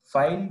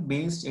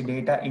 File-based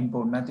data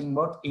import, nothing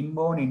but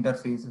inbound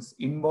interfaces,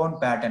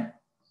 inbound pattern.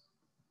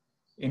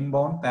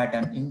 inbound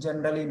pattern. In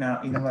general, in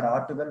our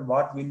article,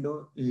 what we'll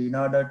do in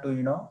order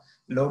to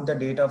load the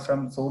data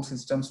from source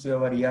systems to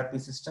our ERP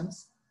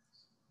systems,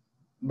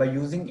 by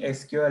using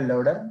SQL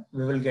loader,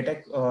 we will get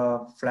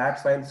a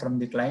flat file from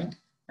the client,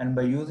 and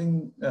by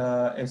using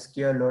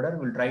SQL loader,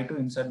 we'll try to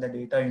insert the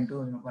data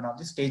into one of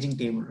the staging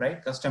table,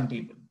 right? Custom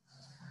table.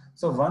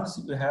 So once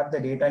you have the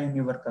data in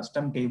your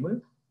custom table,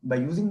 by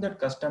using that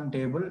custom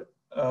table,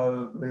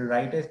 we'll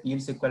write a PL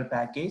SQL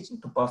package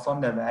to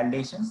perform the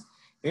validations.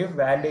 If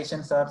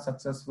validations are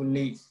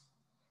successfully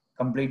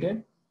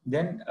completed,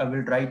 then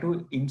we'll try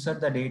to insert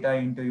the data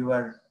into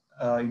your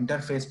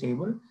interface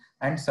table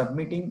and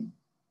submitting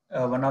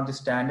one of the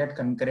standard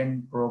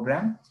concurrent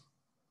program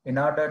in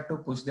order to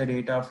push the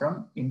data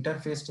from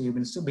interface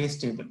tables to base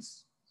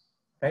tables,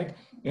 right?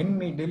 In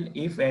middle,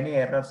 if any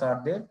errors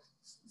are there,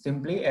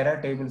 simply error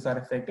tables are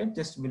affected,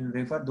 just we'll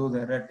refer those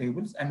error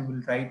tables and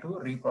we'll try to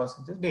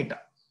reprocess the data.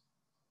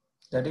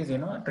 That is,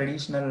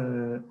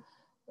 traditional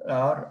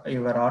or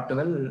your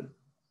article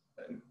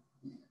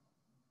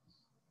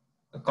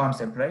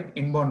concept, right?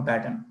 Inbound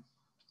pattern.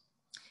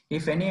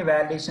 If any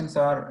validations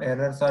or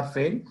errors are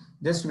failed,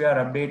 just we are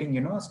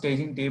updating,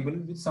 staging table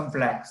with some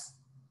flags,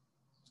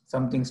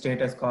 something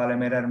status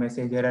column, error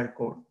message, error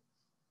code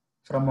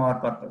from our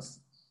purpose,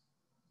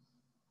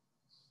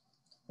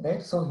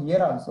 right? So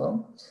here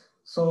also,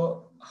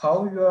 so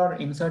how you are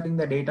inserting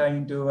the data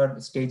into your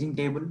staging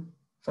table?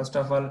 First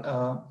of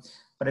all,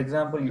 for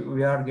example,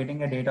 we are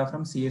getting a data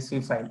from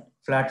CSV file,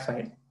 flat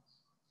file.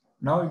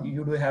 Now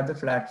you do have the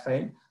flat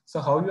file. So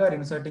how you are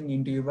inserting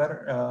into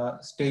your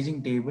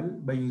staging table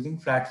by using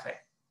flat file?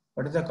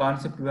 What is the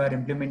concept we are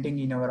implementing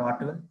in our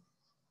article?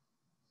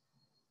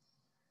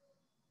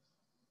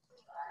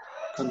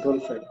 Control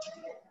file.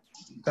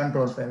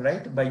 Control file,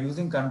 right? By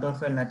using control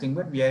file, nothing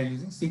but we are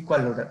using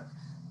SQL loader.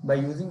 By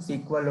using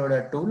SQL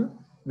loader tool,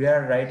 we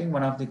are writing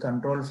one of the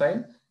control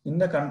file. In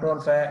the control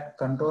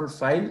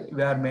file,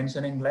 we are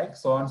mentioning like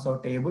so and so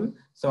table,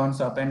 so and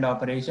so append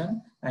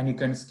operation, and you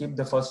can skip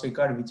the first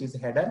record, which is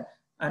header,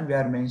 and we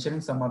are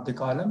mentioning some of the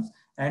columns.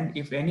 And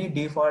if any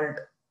default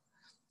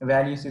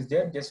values is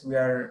there, just we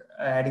are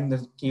adding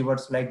the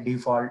keywords like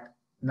default,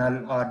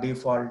 null, or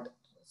default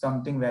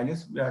something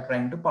values we are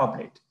trying to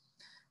populate,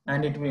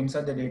 and it will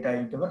insert the data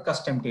into our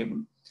custom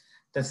table.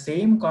 The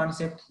same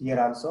concept here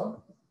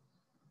also,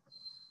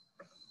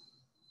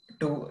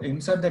 to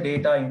insert the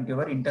data into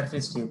our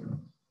interface table.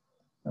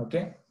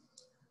 Okay.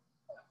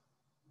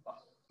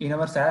 In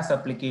our SaaS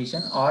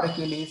application,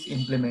 Oracle is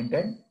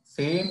implemented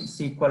same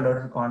SQL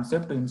loader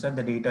concept to insert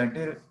the data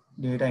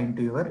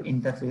into your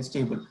interface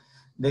table.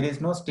 There is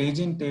no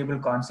staging table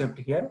concept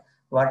here.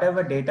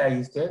 Whatever data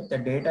is there, the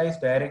data is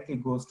directly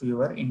goes to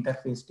your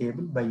interface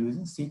table by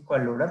using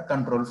SQL loader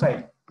control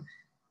file.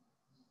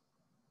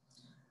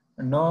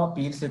 No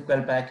PL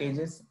SQL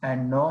packages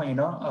and no,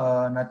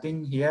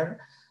 nothing here,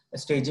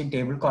 staging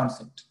table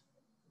concept.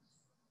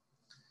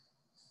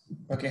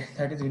 Okay,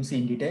 that is we'll see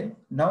in detail.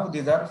 Now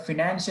these are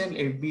financial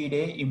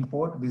everyday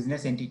import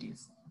business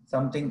entities.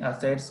 Something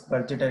assets,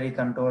 budgetary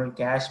control,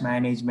 cash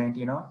management,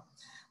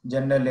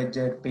 general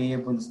ledger,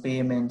 payables,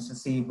 payments,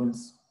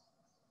 receivables.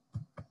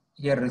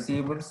 Here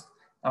receivables,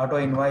 auto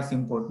invoice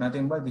import,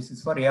 nothing but this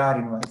is for AR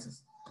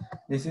invoices.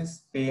 This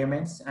is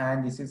payments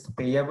and this is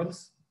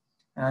payables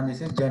and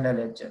this is general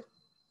ledger.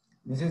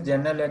 This is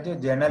general ledger.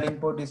 General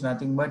import is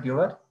nothing but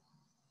your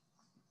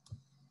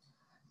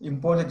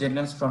import the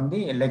journals from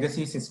the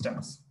legacy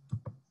systems.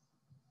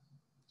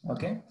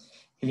 Okay,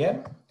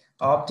 here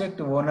object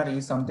owner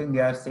is something they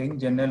are saying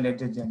general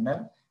ledger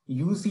journal,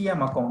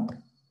 UCM account,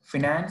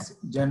 finance,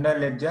 general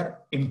ledger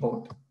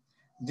import.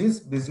 This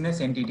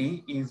business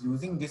entity is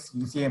using this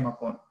UCM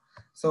account.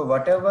 So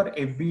whatever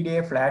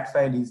everyday flat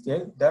file is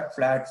there, that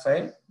flat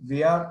file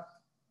we are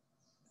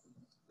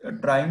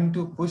trying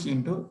to push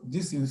into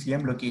this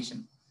UCM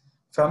location.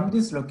 From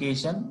this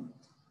location,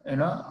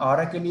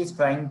 Oracle is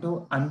trying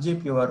to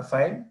unzip your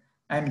file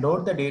and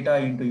load the data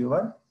into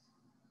your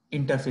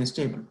interface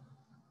table.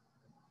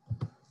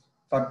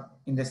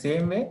 In the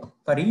same way,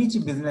 for each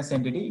business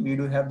entity, we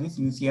do have these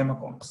UCM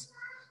accounts.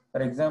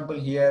 For example,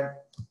 here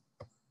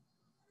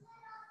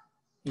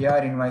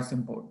invoice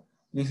import.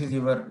 This is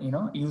your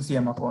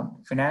UCM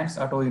account, finance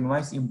auto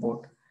invoice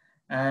import,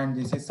 and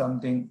this is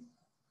something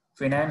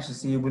finance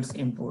receivables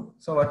import.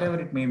 So whatever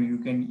it may be, you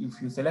can,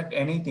 if you select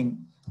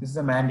anything, this is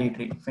a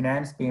mandatory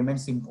finance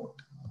payments import.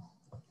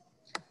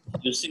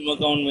 UCM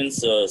account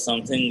means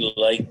something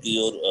like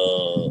your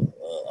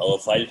our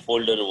file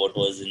folder, what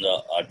was in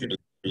the article,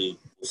 you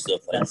push the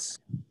files.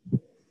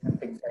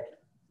 Exactly.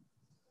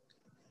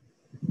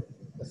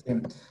 The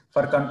same.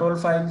 For control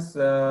files,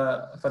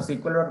 for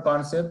SQL loader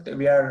concept,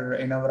 we are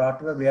in our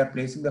article, we are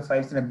placing the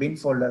files in a bin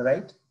folder,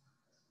 right?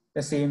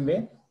 The same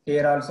way,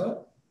 here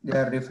also, they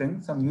are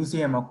referring some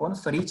UCM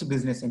accounts for each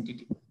business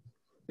entity.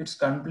 It's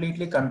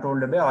completely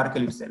controlled by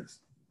Oracle itself.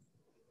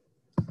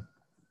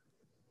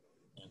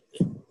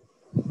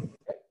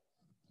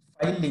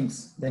 File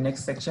links, the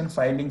next section,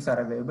 file links are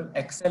available.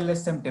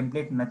 XLSM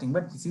template, nothing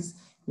but this is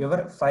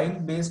your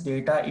file-based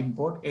data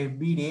import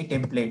everyday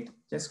template.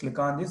 Just click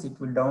on this. It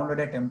will download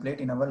a template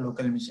in our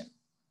local machine.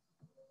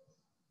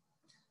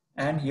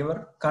 And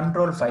your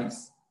control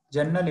files,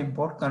 general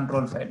import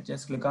control file.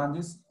 Just click on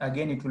this.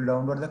 Again, it will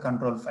download the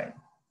control file.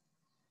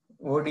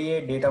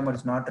 ODA data mode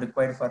is not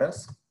required for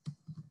us.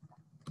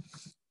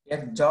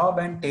 Here, job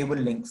and table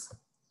links.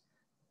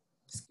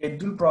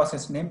 Schedule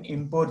process name,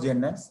 import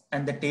journals,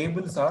 and the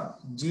tables are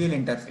GL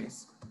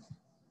interface.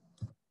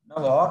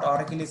 Now what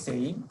Oracle is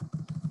saying,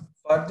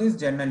 for this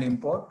journal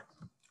import,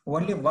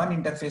 only one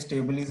interface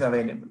table is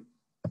available.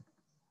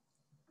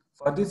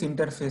 For this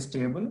interface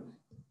table,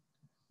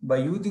 by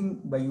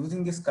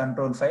using this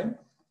control file,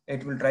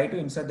 it will try to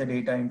insert the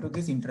data into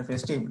this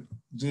interface table,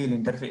 GL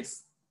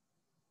interface.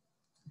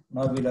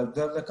 Now we'll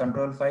observe the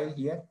control file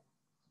here.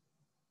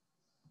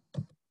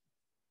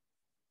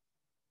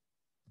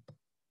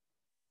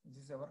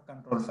 This is our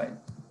control file.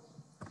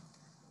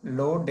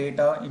 Load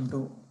data,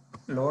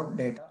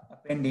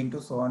 append into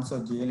so and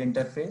so GL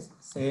interface,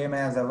 same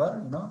as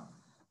our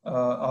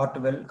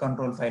R12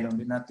 control file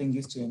only. Nothing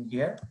is changed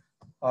here.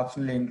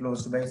 Optionally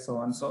enclosed by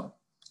so and so.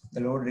 The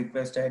load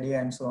request ID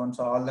and so on,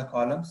 so all the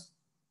columns.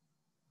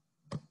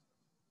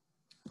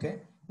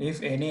 Okay.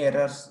 If any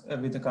errors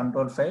with the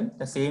control file,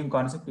 the same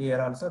concept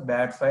here also,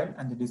 bad file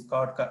and the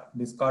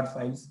discard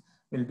files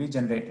will be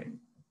generated.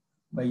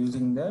 By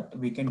using that,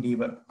 we can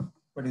debug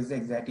what is the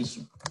exact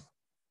issue.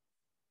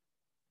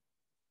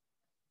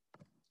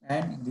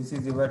 And this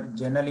is your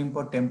journal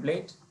import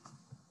template.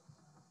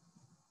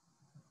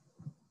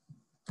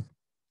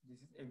 This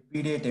is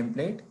FBDA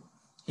template.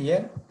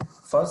 Here,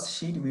 first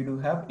sheet we do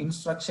have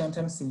instructions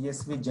and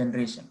CSV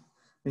generation.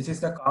 This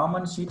is the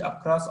common sheet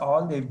across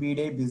all the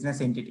FBDA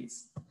business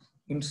entities.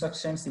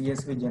 Instruction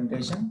CSV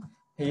generation.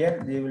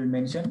 Here they will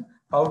mention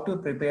how to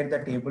prepare the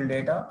table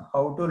data,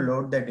 how to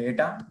load the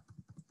data,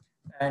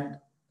 and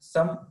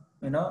some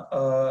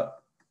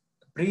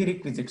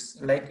prerequisites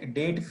like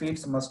date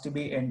fields must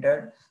be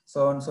entered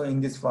so and so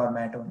in this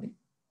format only.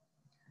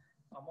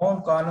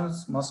 Amount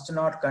columns must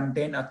not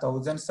contain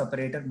 1,000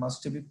 separated,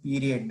 must be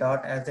period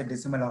dot as a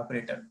decimal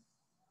operator.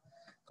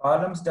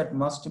 Columns that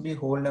must be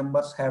whole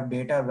numbers have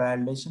data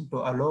validation to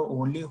allow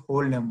only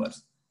whole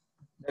numbers.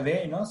 The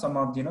way some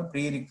of the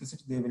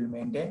prerequisites they will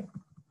maintain,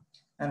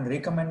 and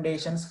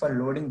recommendations for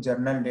loading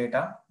journal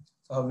data.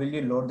 So how will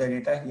you load the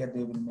data? Here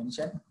they will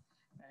mention.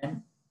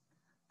 And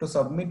to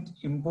submit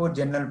import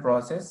journal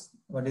process,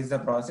 what is the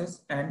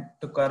process, and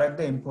to correct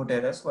the import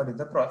errors, what is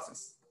the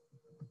process.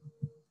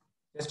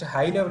 Just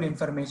high level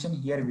information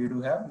here we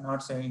do have,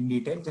 not say in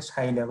detail, just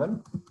high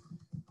level.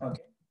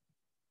 Okay.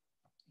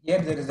 Here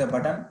there is a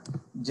button,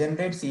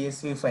 generate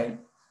CSV file.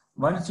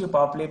 Once you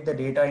populate the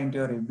data into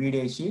your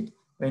FBDA sheet,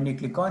 when you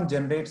click on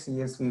generate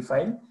CSV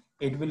file,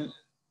 it will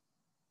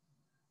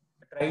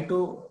try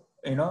to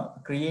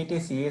create a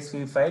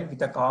CSV file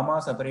with a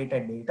comma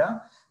separated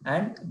data,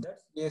 and that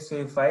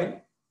CSV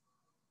file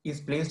is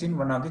placed in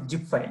one of the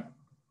zip file.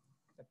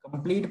 The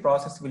complete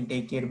process will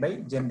take care by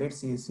generate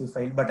CSV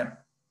file button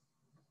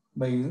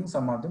by using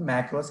some of the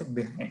macros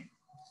behind.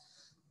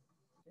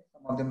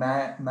 Some of the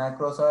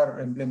macros are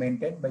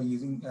implemented by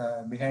using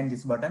behind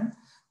this button.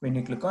 When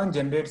you click on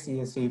generate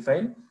CSV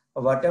file,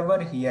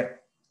 whatever here,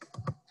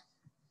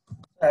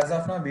 as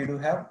of now we do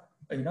have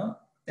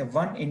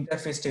one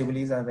interface table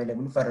is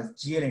available for a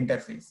GL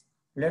interface.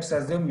 Let's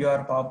assume you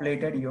are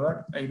populated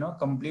your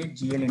complete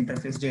GL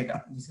interface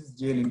data. This is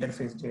GL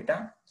interface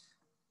data.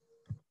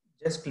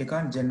 Just click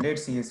on generate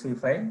CSV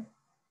file.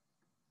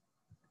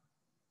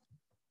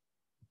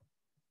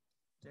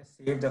 Just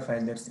save the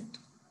file, that's it.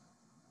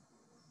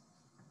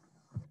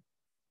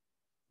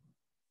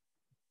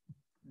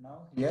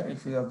 Now here,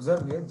 if you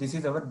observe here, this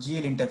is our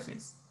GL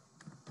interface.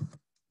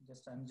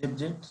 Just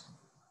unzip it.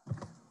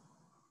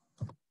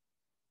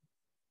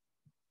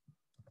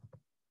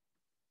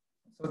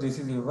 So this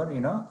is your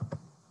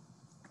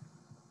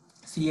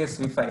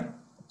CSV file.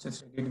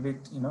 Just edit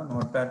with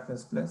Notepad++.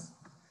 This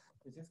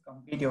is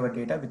complete your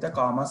data with a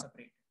comma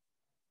separate.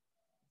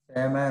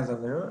 Same as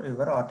your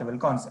R12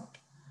 concept.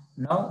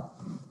 Now,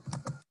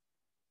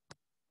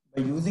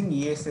 by using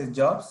ESS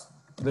jobs,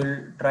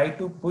 we'll try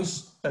to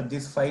push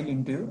this file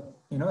into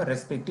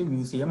respective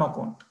UCM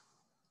account.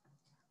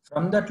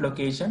 From that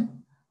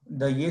location,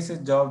 the ESS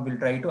job will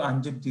try to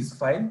unzip this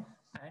file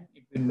and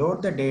it will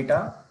load the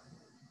data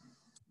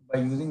by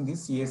using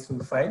this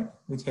CSV file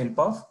with help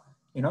of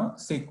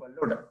SQL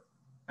loader,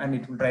 and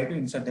it will try to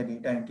insert the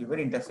data into your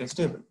interface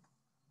table.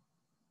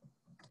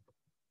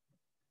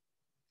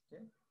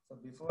 Okay. So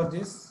before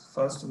this,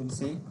 first we'll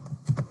see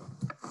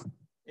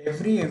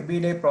every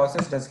FBDA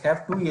process does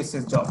have two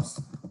ESS jobs.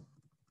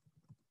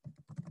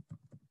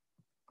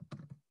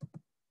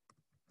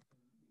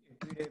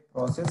 FBDA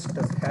process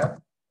does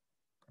have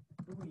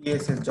two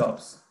ESS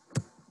jobs.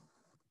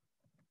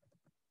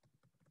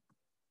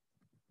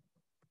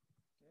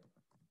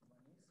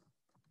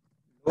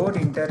 Load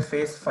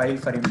interface file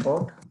for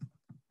import.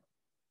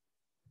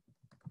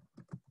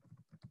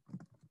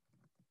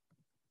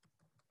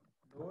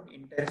 Load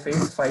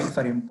interface file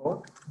for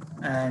import,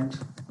 and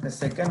the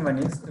second one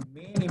is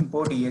main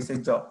import ESS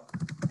job.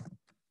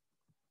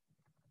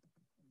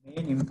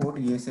 main import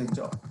ESS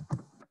job.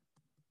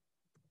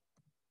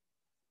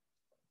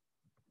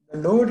 The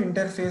load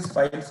interface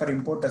file for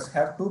import does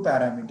have two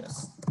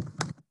parameters.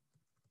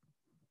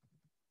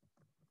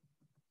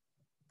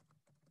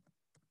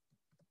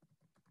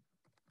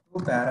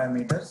 Two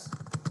parameters.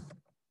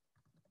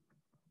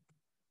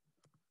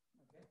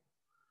 Okay.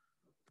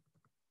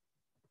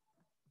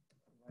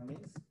 One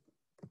is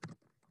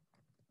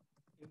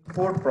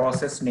import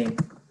process name.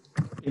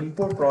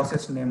 Import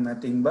process name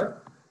nothing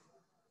but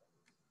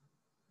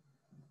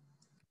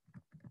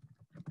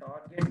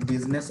target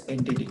business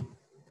entity.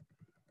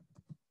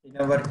 In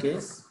our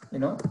case,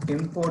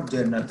 import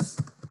journals,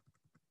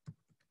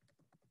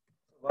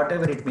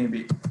 whatever it may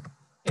be,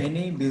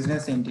 any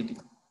business entity.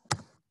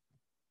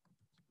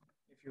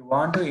 If you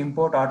want to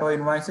import auto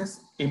invoices,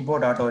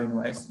 import auto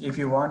invoice. If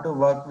you want to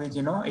work with,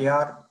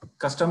 AR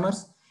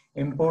customers,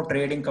 import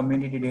trading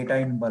community data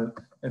in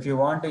bulk. If you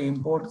want to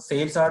import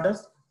sales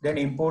orders, then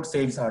import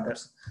sales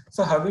orders.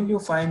 So how will you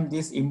find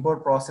this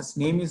import process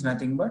name is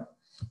nothing but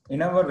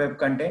in our web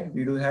content,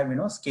 we do have,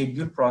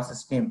 schedule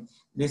process name.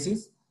 This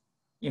is,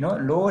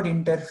 load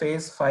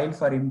interface file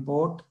for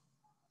import.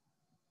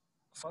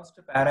 First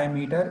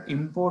parameter,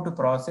 import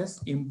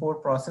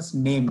process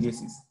name.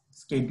 This is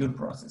schedule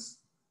process,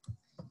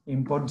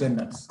 import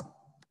journals.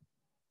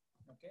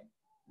 Okay.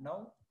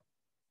 Now,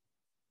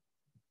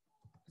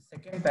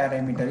 second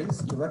parameter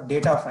is your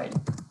data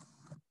file.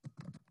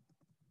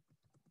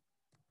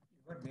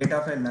 Your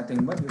data file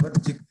nothing but your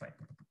zip file.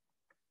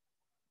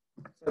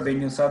 So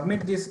when you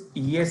submit this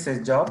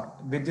ESS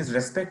job with this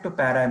respect to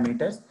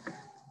parameters,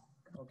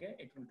 okay,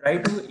 it will try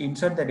to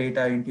insert the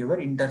data into your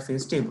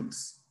interface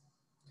tables.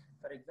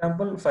 For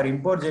example, for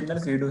import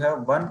journals, we do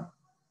have one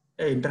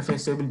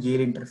interface table,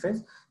 GL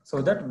interface,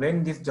 so that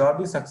when this job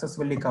is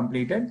successfully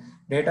completed,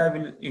 data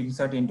will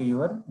insert into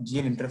your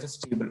GL interface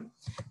table.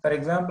 For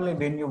example,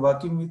 when you're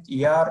working with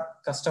ER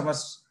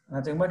customers,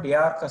 nothing but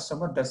ER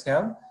customer does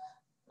have,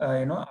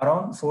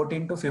 around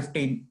 14 to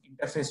 15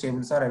 interface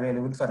tables are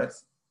available for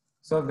us.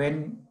 So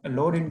when a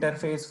load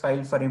interface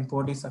file for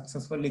import is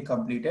successfully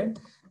completed,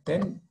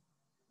 then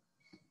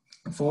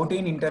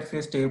 14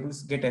 interface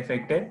tables get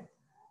affected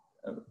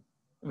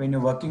when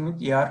you're working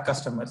with AR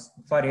customers.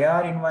 For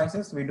AR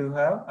invoices, we do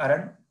have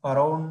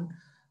around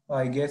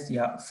I guess,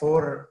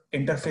 4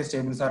 interface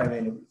tables are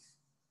available.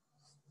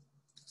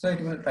 So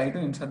it will try to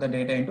insert the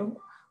data into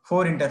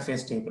 4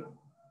 interface table.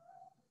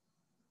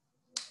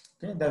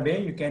 Okay, the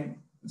way you can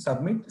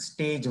submit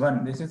stage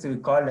 1, this is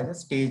called as a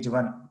stage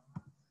 1.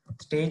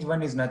 Stage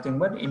 1 is nothing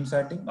but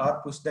inserting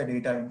or push the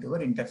data into your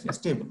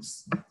interface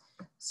tables.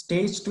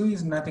 Stage 2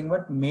 is nothing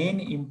but main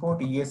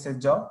import ESS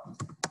job.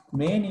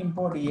 Main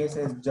import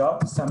ESS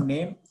job, some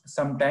name,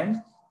 sometimes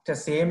the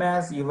same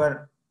as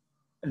your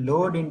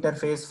load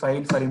interface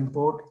file for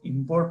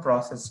import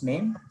process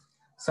name.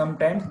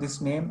 Sometimes this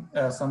name,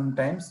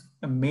 sometimes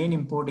a main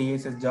import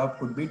ESS job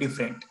could be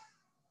different.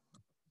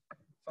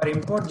 For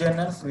import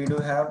journals, we do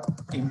have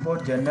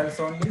import journals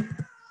only.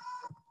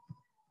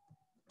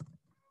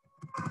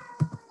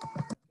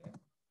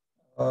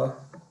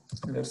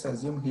 Let's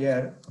assume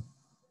here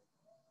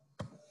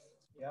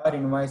AR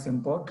invoice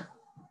import.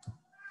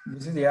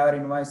 This is AR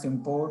invoice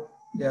import.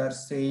 They are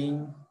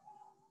saying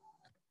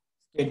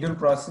schedule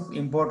process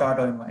import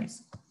auto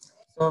invoice.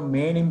 So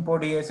main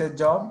import ESS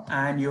job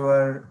and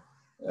your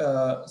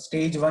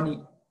stage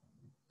 1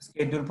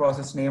 schedule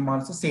process name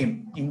also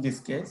same in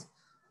this case.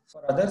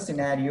 For other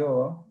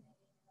scenario,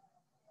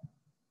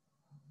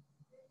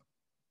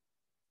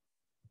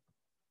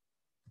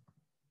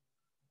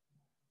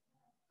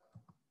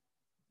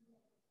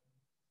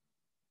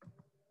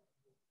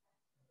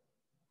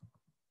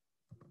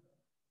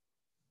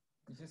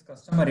 this is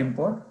customer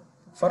import.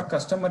 For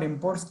customer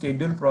import,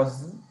 schedule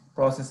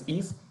process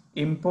is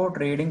import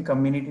trading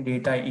community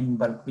data in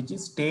bulk, which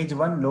is stage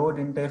 1 load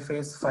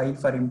interface file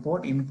for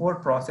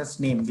import process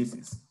name. This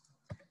is,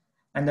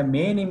 and the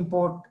main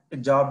import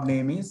job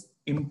name is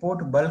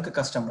import bulk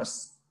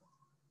customers.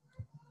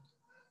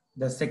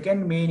 The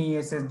second main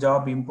ESS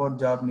job import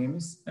job name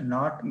is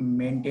not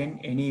maintained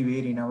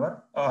anywhere in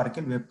our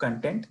Oracle web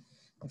content.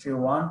 If you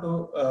want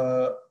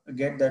to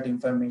get that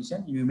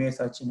information, you may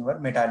search in our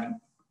meta link.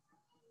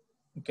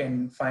 You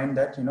can find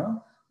that,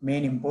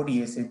 main import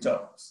ESS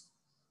jobs.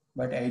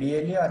 But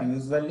ideally or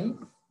usually,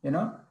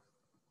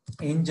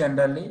 in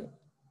generally,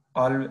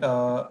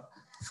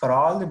 for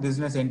all the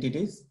business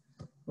entities,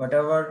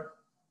 whatever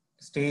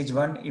stage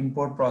 1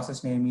 import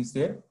process name is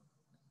there,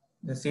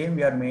 the same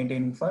we are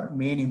maintaining for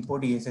main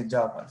import ESS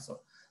job also.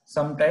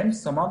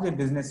 Sometimes some of the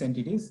business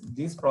entities,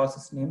 these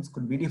process names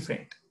could be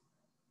different.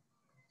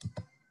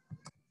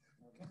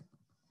 Okay.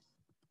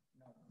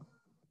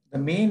 The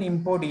main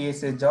import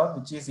ESS job,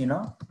 which is,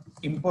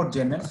 import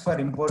journals for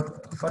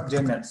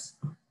journals.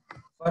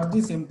 For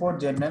this import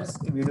journals,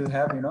 we do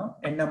have,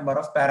 n number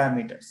of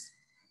parameters.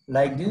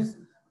 Like this,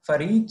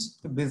 for each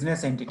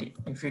business entity,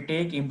 if you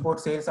take import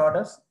sales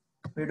orders,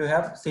 we do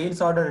have sales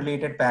order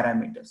related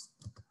parameters.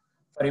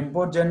 For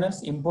import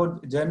journals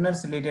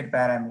related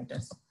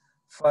parameters.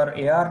 For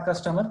AR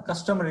customer,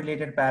 custom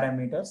related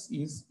parameters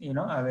is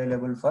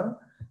available for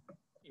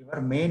your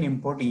main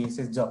import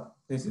ESS job.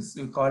 This is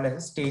we call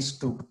as stage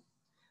 2.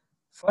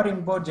 For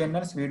import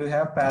journals, we do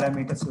have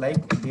parameters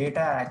like data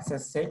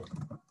access set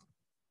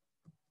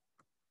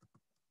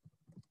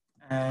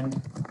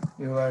and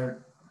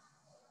your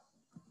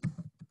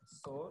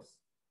source.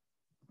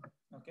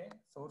 Okay,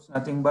 source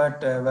nothing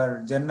but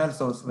our journal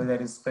source, whether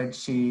it's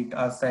spreadsheet,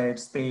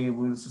 assets,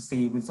 payables,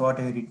 receivables,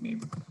 whatever it may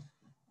be.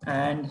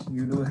 And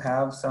you do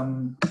have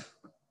some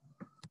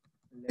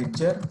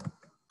ledger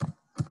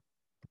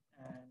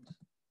and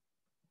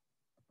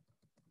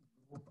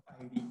group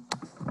ID.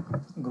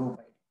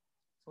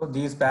 So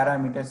these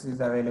parameters is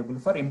available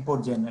for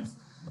import journals.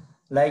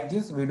 Like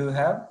this, we do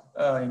have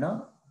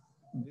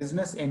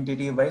business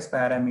entity wise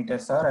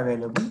parameters are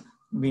available.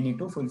 We need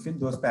to fulfill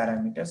those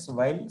parameters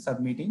while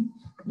submitting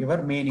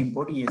your main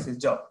import ESS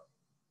job.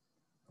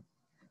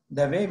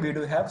 The way we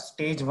do have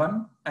stage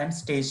 1 and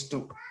stage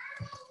 2.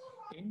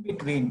 In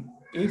between,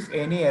 if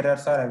any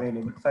errors are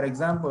available, for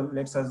example,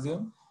 let's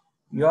assume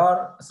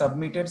your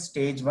submitted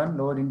stage 1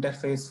 load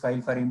interface file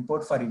for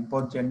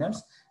import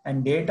journals,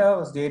 and data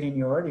was there in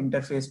your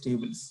interface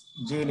tables,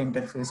 jail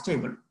interface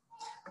table.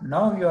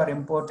 Now you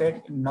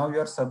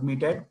are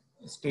submitted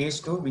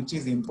stage 2, which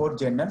is import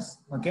journals.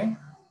 Okay,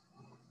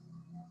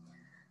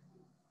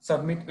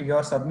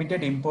 your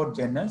submitted import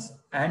journals,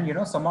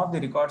 and some of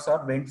the records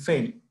are went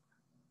fail.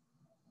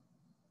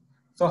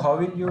 So how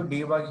will you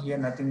debug here?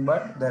 Nothing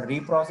but the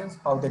reprocess.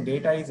 How the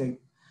data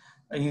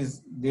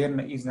is there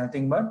is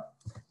nothing but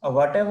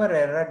whatever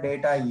error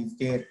data is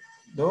there.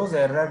 Those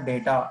error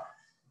data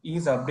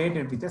is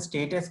updated with a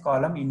status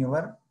column in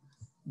your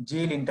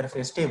jail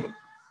interface table.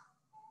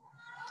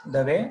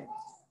 The way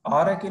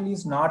Oracle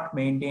is not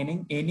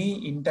maintaining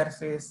any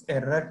interface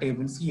error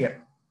tables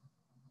here.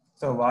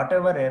 So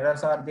whatever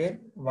errors are there,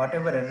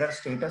 whatever error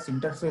status,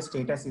 interface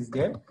status is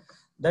there,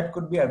 that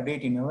could be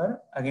updated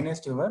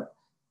against your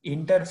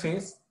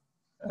interface,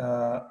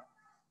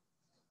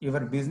 your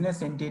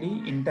business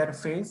entity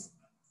interface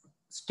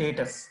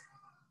status.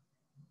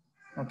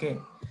 Okay.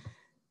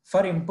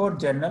 For import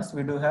journals,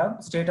 we do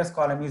have status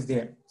column is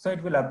there. So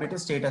it will update a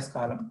status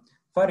column.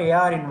 For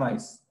AR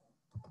invoice,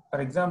 for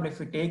example, if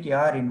you take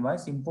AR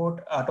invoice,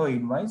 import auto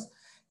invoice,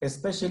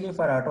 especially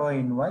for auto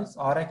invoice,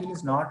 Oracle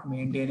is not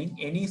maintaining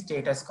any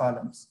status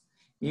columns.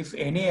 If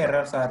any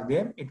errors are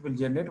there, it will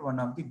generate one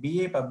of the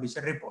BA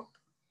publisher report.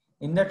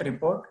 In that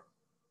report,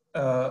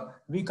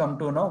 we come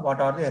to know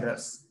what are the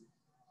errors,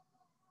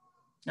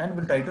 and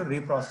we'll try to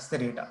reprocess the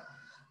data.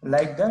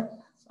 Like that,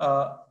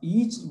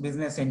 each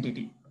business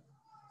entity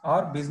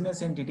or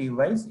business entity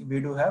wise,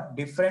 we do have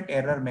different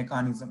error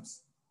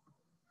mechanisms.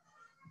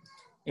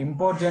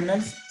 Import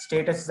journals,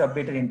 status is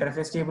updated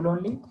interface table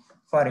only.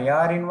 For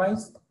AR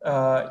invoice,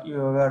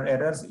 your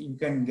errors you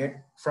can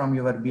get from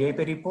your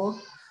BIP report.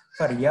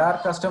 For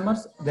AR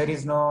customers, there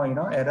is no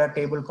error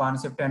table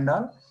concept and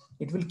all.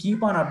 It will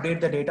keep on update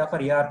the data for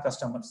AR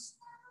customers.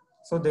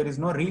 So there is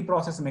no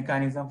reprocess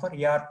mechanism for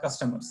AR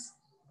customers.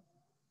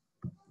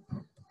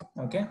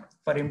 Okay.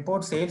 For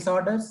import sales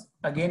orders,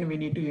 again we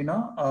need to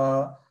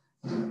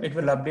it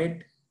will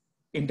update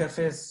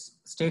interface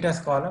status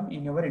column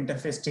in your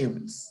interface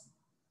tables.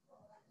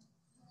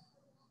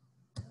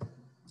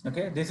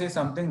 Okay, this is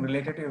something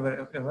related to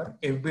your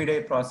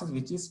everyday process,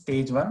 which is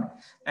stage 1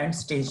 and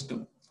stage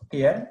 2.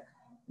 Here,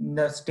 in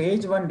the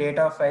stage 1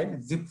 data file,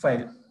 zip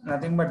file,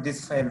 nothing but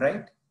this file,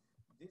 right?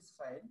 This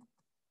file,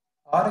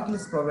 Oracle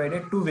is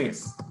provided 2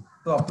 ways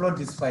to upload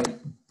this file.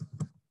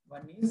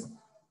 One is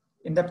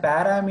in the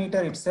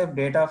parameter itself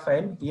data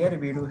file. Here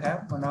we do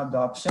have one of the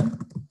option,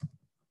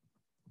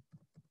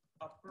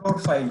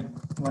 upload file.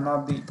 One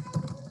of the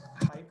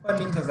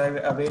hyperlink is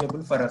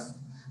available for us.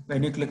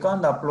 When you click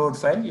on the upload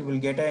file, you will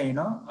get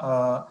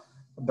a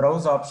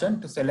browse option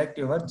to select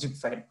your zip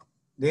file.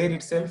 There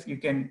itself you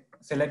can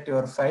select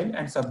your file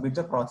and submit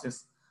the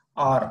process,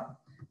 or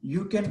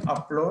you can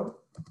upload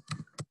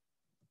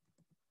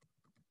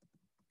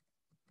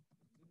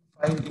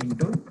file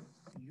into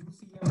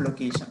UCM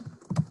location.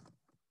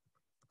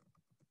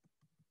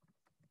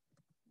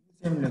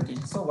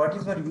 So what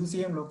is our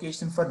UCM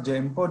location for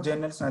import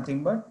journals?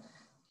 Nothing but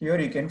here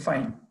you can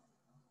find.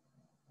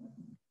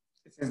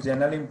 This is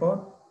journal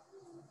import.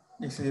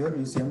 This is your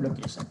UCM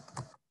location.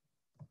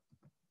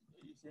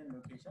 UCM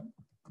location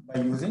by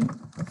using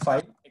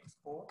file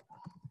export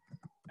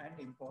and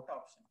import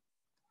option.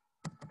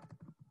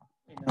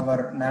 In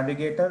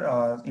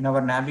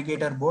our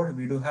navigator board,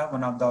 we do have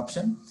one of the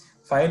option,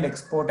 file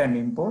export and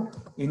import.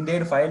 In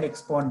there, file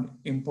export and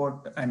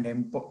import.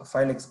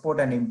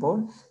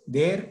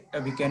 There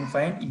we can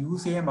find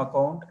UCM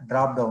account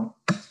drop down.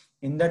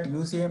 In that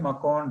UCM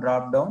account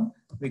drop down,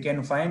 we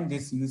can find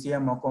this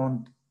UCM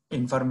account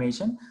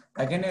information.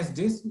 Against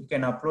this, you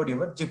can upload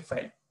your zip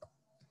file.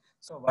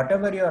 So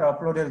whatever you are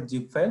uploaded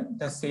zip file,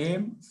 the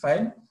same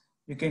file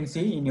you can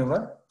see in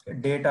your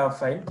data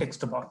file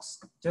text box.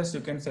 Just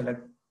you can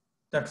select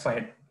that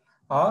file,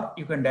 or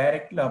you can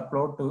directly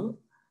upload to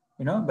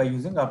by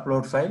using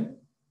upload file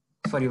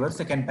for your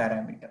second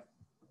parameter.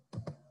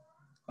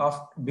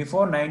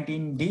 Before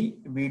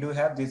 19D, we do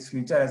have this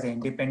feature as an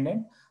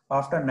independent.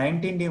 After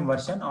 19D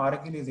version,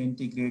 Oracle is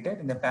integrated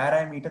in the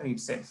parameter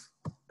itself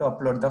to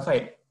upload the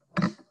file.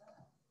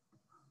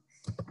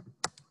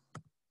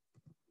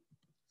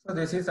 So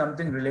this is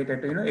something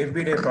related to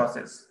FBDA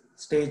process,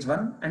 stage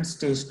 1 and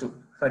stage 2.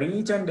 For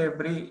each and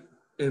every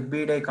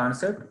FBDA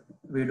concept,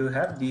 we do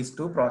have these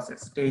two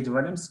processes, stage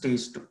 1 and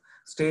stage 2.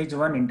 Stage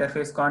 1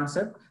 interface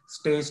concept,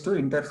 stage 2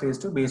 interface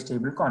to base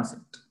table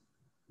concept.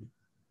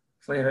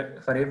 For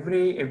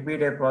every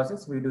FBDA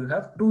process, we do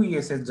have two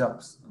ESS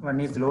jobs.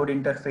 One is load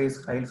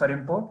interface file for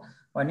import,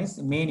 one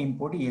is main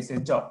import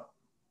ESS job.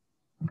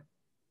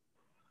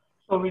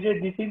 So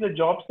Vijay, this is a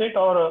job set,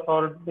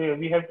 or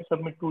we have to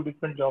submit two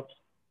different jobs?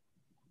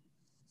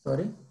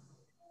 Sorry?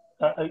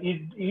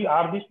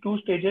 Are these two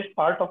stages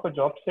part of a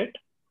job set,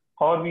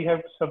 or we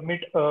have to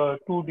submit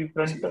two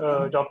different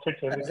job sets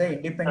every as a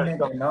independent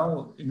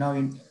now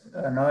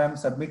I'm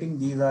submitting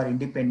these are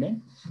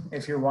independent.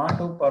 If you want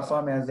to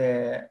perform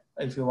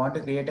if you want to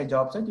create a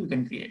job set, you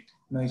can create,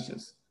 no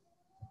issues.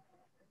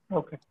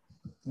 Okay.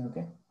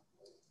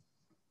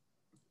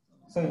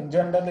 So in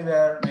general, we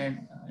are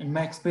in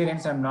my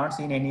experience, I'm not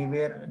seen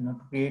anywhere to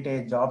create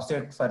a job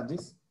set for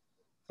this.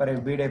 For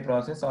everyday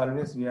process,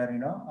 always we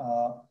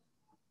are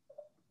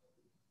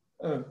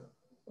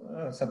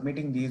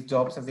submitting these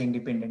jobs as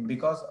independent,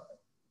 because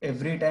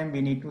every time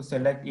we need to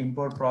select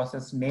import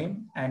process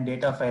name and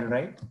data file,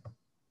 right?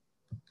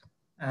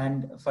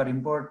 And for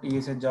import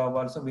ESS job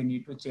also, we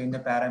need to change the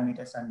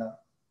parameters and all.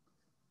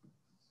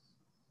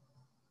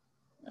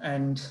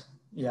 And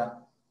yeah,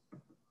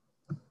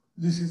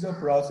 this is a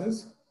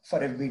process for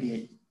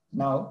FBDA.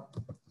 Now,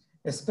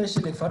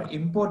 especially for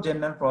import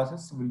general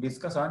process, we'll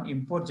discuss on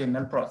import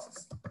general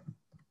process.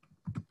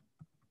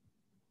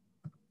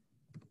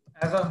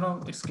 As of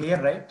now, it's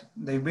clear, right?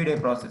 The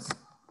FBDA process.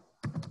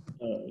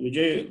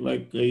 Vijay,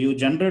 like you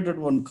generated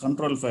one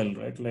control file,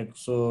 right? Like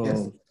so.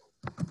 Yes.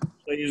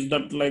 So is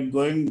that like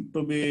going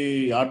to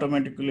be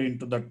automatically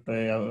into that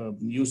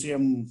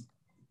UCM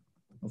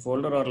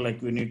folder, or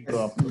like we need to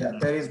upload yeah,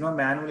 that? there is no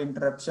manual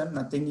interruption.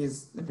 Nothing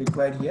is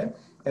required here.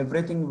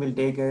 Everything will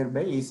take care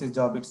by ESS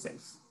job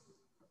itself.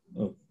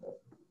 Oh.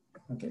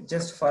 Okay,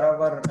 just for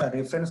our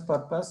reference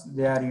purpose,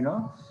 they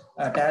are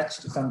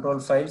attached control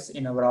files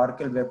in our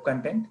Oracle web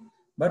content,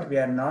 but we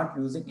are not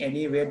using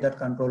anywhere that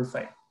control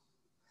file.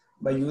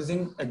 By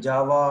using a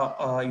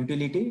Java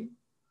utility,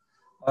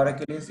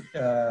 Oracle is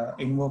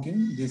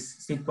invoking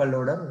this SQL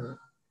loader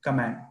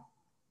command.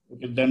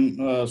 Okay, then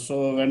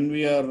so when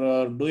we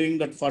are doing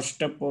that first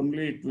step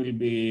only, it will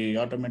be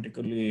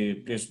automatically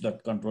paste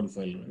that control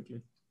file, right?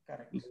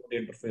 Correct. The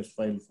interface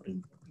file for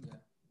import. Yeah.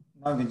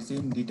 Now we'll see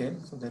in detail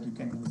so that you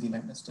can easily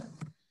understand.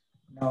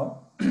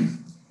 Now,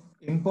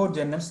 import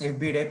generals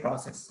FBDA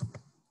process.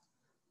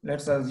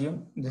 Let's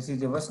assume this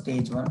is your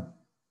stage 1.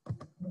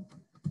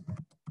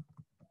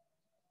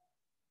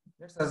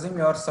 Let's assume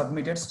you are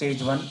submitted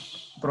stage 1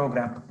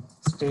 program,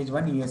 stage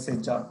 1 ESS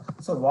job.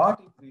 So what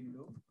it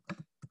will do,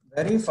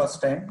 very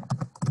first time,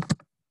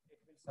 it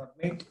will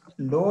submit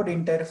load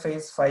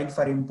interface file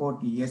for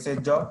import ESS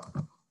job,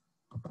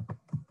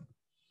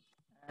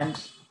 and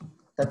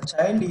the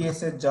child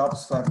ESS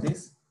jobs for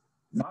this,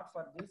 not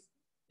for this,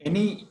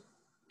 any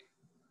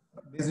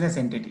business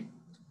entity.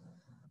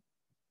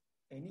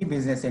 Any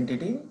business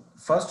entity,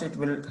 first it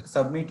will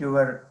submit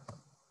your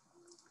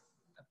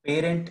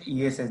parent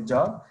ESS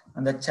job,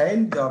 and the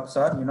child jobs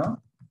are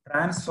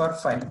transfer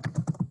file.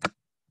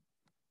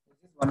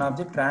 This is one of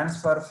the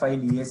transfer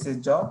file ESS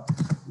job.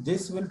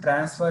 This will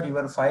transfer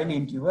your file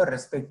into your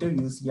respective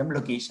UCM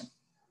location.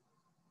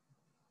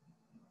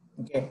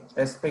 Okay,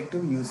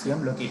 respective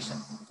UCM location.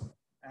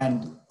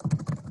 And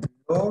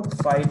load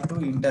file to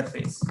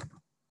interface.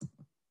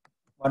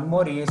 One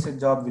more ESS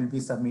job will be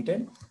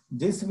submitted.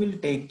 This will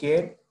take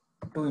care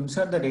to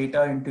insert the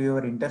data into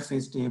your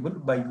interface table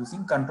by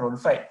using control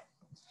file.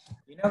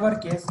 In our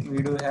case,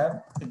 we do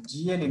have a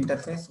GL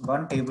interface,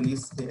 one table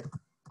is there.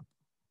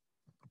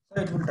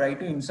 So it will try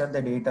to insert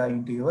the data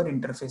into your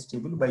interface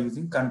table by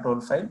using control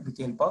file with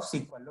the help of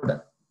SQL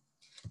loader.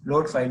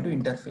 Load file to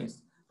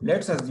interface.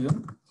 Let's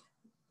assume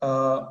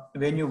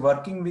when you're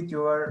working with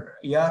your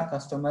ER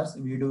customers,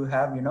 we do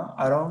have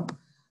around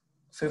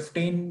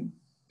 15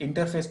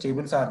 interface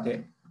tables are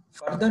there.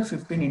 For that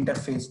 15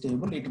 interface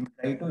table, it will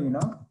try to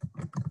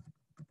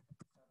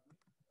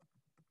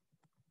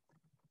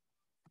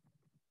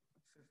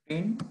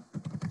 15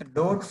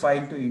 load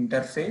file to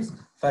interface.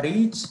 For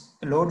each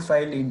load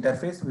file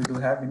interface, we do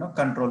have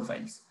control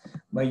files.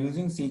 By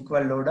using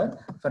SQL loader,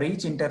 for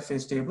each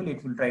interface table,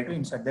 it will try to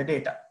insert the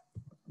data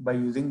by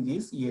using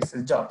these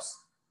ESS jobs.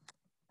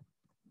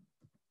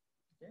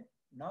 Okay.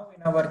 Now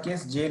in our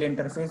case, GL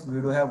interface,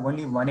 we do have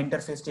only one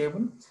interface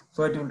table.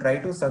 So it will try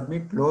to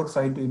submit load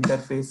file to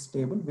interface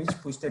table, which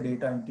push the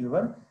data into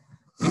your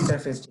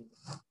interface table.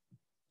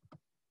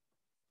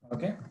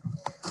 Okay.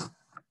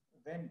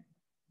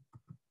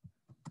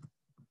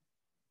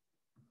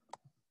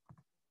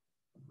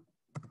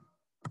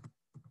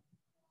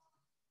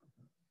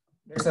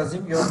 Let's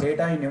assume your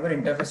data in your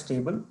interface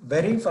table.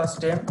 Very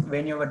first time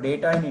when your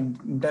data in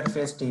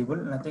interface table,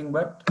 nothing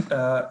but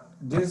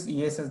this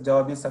ESS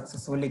job is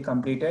successfully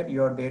completed,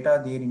 your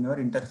data there in your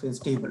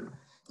interface table.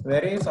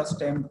 Very first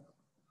time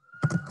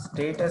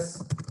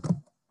status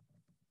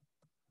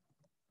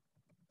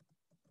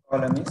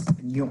column is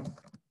new.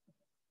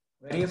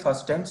 Very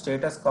first time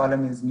status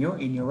column is new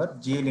in your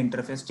GL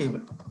interface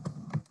table.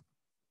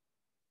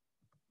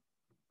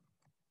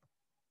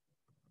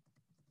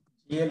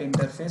 GL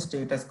interface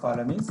status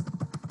column is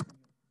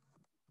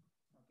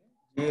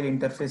GL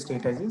interface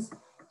status is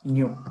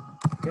new.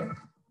 Okay.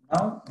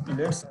 Now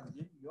let's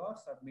assume you are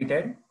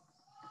submitted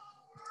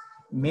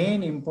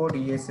main import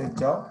ESS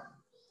job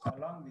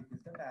along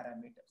with the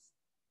parameters.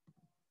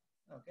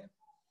 Okay.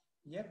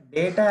 Here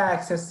data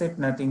access set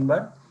nothing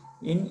but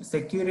in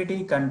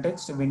security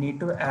context we need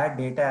to add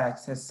data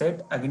access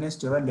set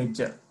against your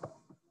ledger.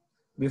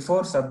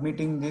 Before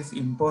submitting these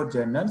import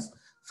journals,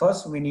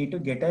 first we need to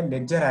get a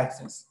ledger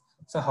access.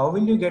 So how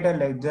will you get a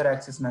ledger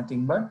access?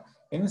 Nothing but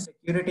in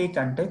security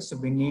context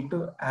we need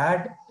to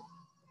add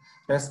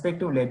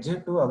respective ledger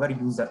to our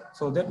user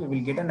so that we will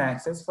get an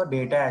access for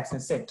data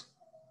access set.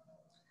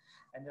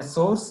 And the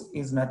source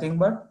is nothing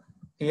but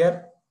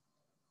here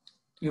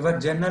your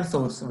journal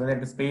source, whether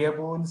it is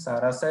payables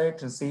or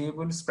asset,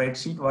 receivable,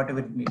 spreadsheet, whatever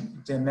it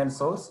is, journal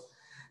source.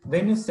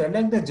 When you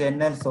select the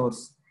journal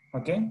source,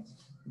 okay,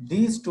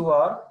 these two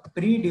are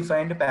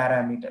predefined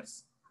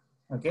parameters,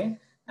 okay,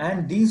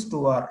 and these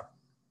two are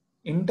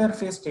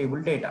interface table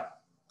data.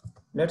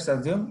 Let's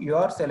assume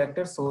your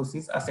selected source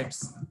is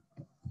assets.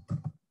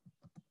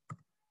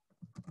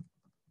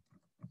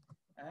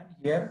 And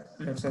here,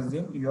 let's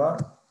assume you're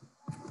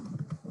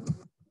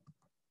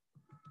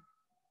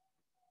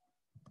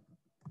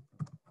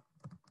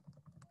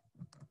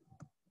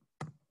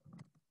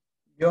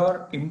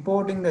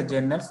importing the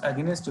journals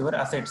against your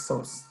asset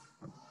source.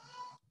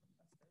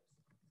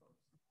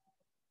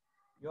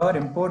 You are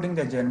importing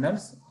the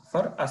journals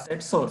for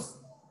asset source.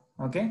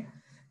 Okay.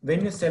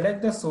 When you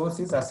select the source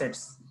is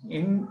assets,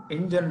 in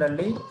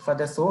generally for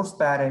the source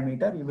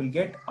parameter, you will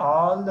get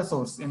all the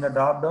source in the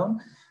drop down.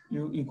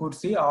 You could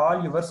see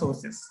all your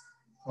sources.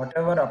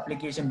 Whatever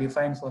application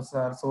defined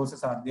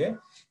sources are there,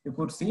 you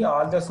could see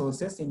all the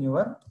sources in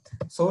your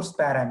source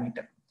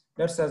parameter.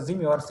 Let's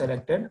assume you are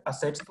selected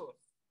asset source.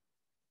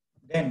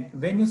 Then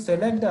when you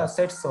select the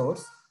asset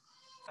source,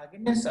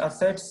 against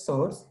asset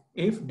source,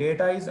 if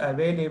data is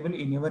available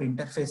in your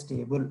interface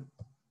table,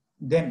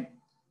 then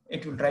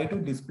it will try to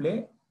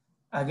display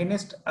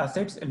against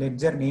assets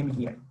ledger name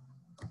here.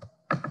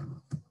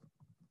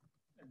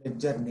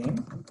 Ledger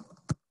name.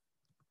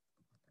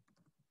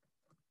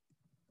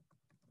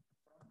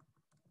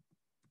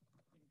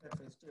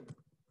 Interface table.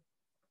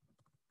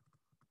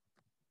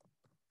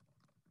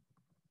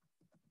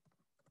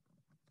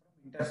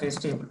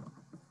 Interface table.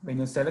 When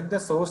you select the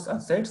source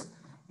assets,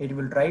 it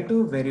will try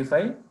to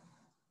verify.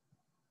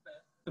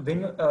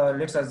 When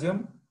let's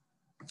assume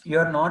you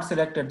are not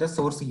selected the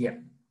source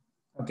here,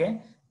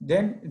 okay,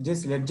 then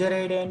this ledger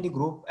ID and the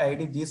group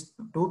ID, these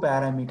two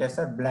parameters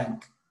are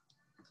blank.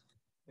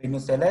 When you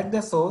select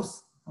the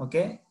source,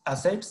 okay,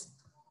 assets,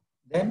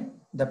 then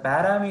the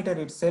parameter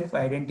itself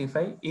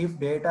identify if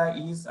data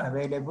is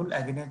available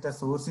against the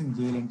source in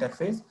GL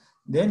interface,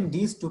 then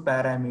these two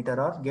parameter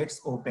are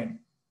gets opened.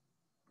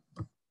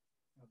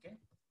 Okay.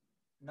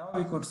 Now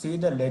we could see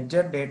the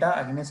ledger data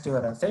against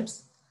your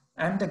assets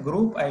and the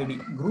group ID.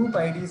 Group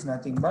ID is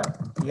nothing but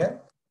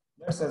here,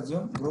 let's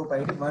assume group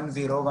ID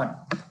 101.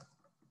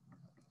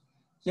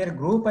 Here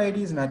group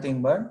ID is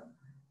nothing but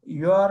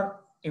you are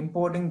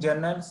importing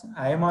journals.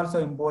 I am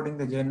also importing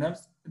the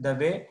journals. The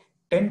way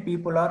 10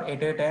 people are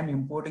at a time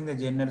importing the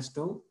journals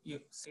to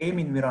same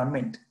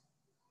environment.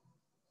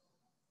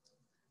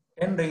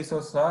 10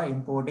 resources are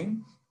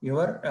importing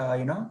your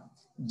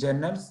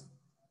journals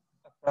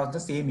across the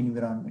same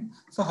environment.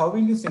 So how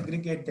will you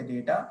segregate the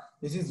data?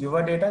 This is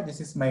your data,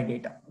 this is my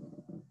data.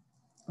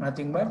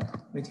 Nothing but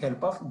with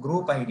help of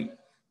group ID.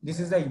 This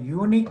is a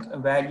unique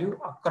value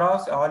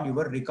across all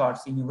your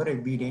records in your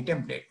everyday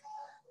template.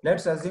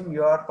 Let's assume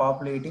you are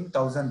populating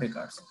 1000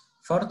 records.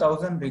 For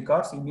 1000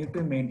 records, you need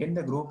to maintain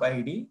the group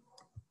ID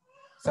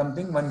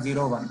something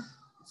 101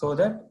 so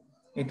that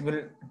it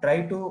will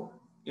try to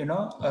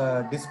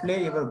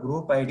display your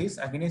group IDs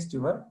against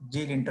your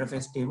GL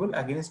interface table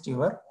against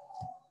your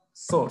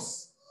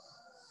source.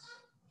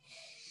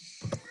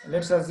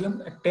 Let's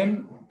assume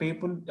 10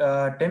 people,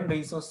 10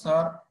 resources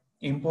are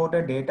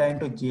imported data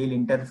into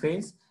GL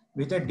interface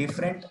with a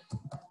different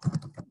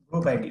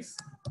group IDs.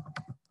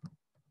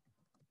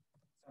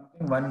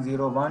 Something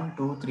 101,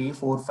 2, 3,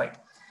 4, 5.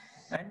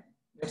 And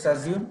let's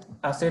assume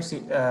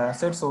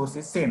asset source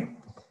is same.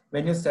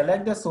 When you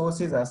select the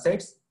source is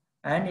assets,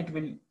 and it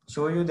will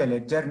show you the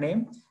ledger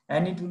name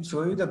and it will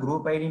show you the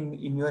group ID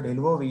in your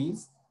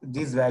LOVs,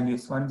 these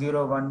values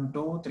 101,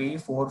 2, 3,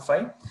 4,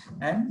 5,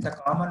 and the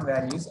common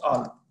value is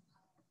all.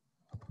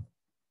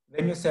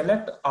 When you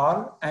select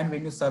all and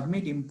when you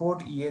submit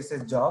import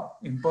ESS job,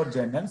 import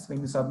journals,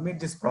 when you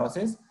submit this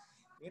process,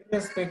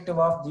 irrespective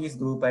of these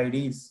group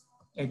IDs,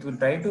 it will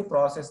try to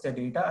process the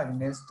data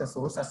against the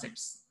source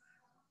assets.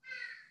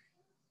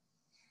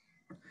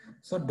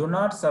 So do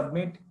not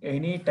submit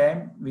any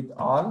time with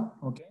all,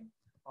 okay?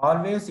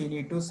 Always you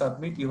need to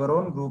submit your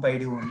own group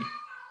ID only,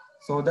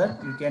 so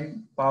that you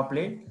can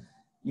populate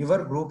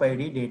your group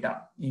ID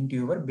data into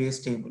your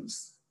base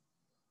tables.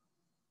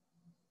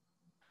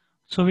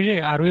 So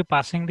Vijay, are we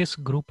passing this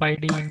group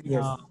ID in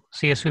Yes.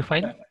 CSV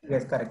file?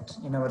 Yes, correct.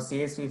 In our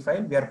CSV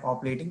file, we are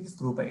populating this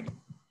group ID.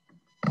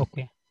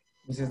 Okay.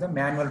 This is the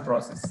manual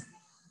process.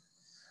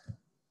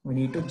 We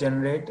need to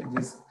generate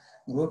this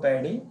group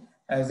ID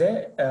as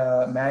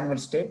a manual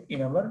step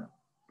in our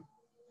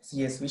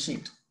CSV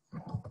sheet.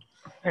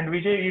 And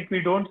Vijay, if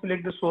we don't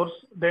select the source,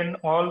 then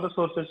all the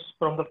sources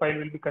from the file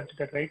will be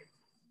considered, right?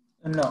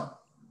 No.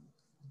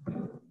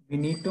 We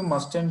need to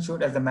must and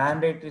should as a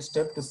mandatory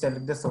step to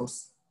select the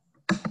source.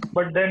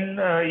 But then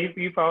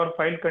if our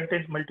file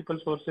contains multiple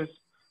sources,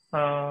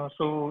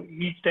 so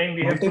each time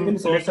we have to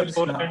select the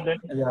source and then...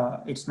 Yeah,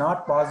 it's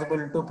not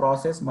possible to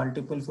process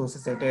multiple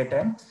sources at a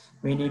time.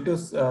 We need to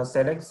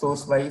select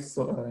source by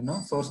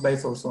source by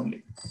source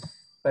only.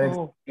 For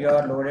example, you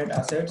are loaded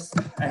assets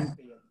and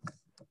payables.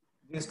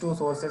 These two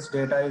sources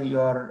data you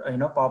are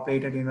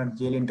populated in a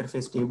GL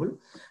interface table.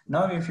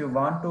 Now, if you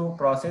want to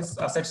process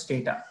assets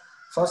data,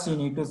 first you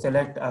need to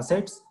select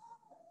assets,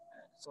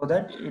 so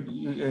that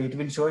it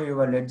will show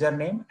your ledger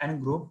name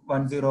and group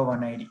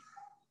 101 ID,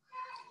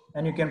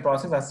 and you can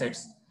process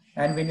assets.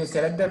 And when you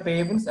select the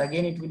payables,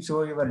 again it will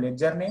show your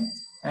ledger name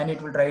and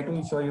it will try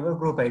to show your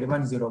group ID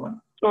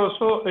 101.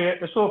 So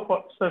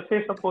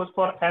say suppose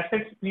for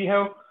assets we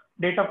have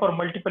data for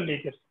multiple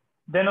ledgers.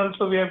 Then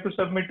also we have to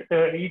submit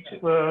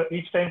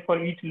each time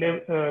for each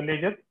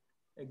ledger.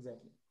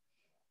 Exactly.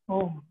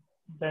 Oh,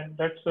 then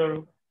that's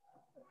a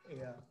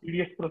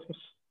tedious process.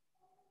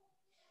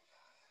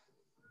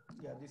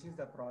 Yeah, this is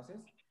the process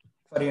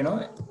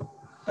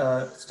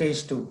for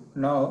stage 2.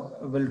 Now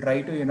we'll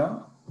try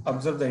to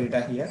observe the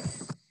data here.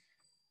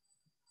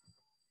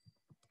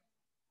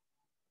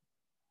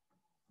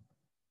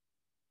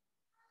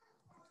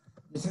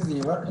 This is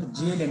your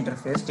GL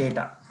interface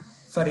data.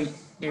 For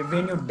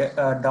when you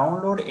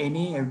download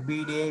any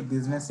FBDA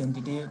business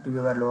entity to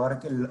your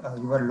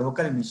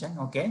local machine,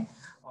 okay,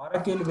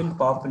 Oracle will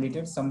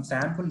populate some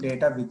sample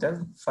data with us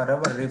for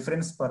our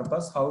reference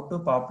purpose, how to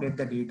populate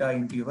the data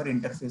into your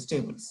interface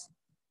tables.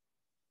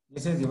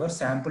 This is your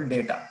sample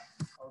data,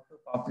 how to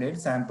populate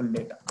sample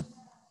data.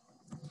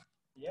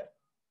 Here,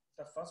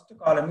 the first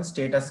column is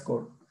status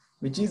code,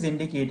 which is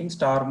indicating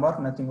star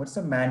mark, nothing but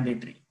some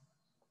mandatory.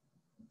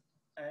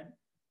 And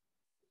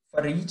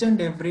for each and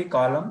every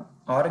column,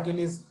 Oracle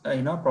is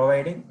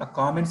providing a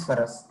comments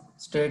for us.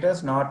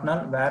 Status not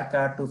null,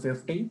 varchar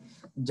 250.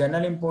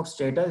 General import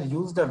status,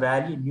 use the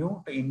value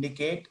new to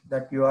indicate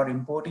that you are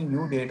importing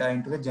new data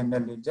into the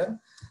general ledger.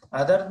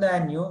 Other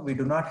than new, we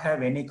do not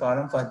have any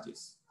column for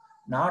this.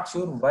 Not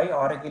sure why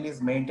Oracle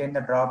is maintain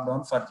the drop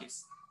down for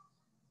this.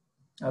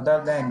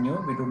 Other than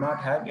new, we do not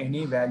have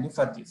any value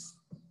for this.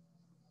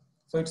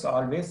 So it's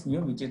always new,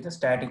 which is the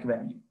static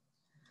value.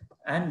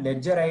 And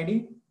ledger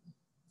ID,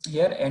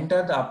 here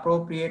enter the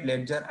appropriate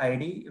ledger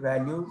ID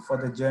value for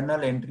the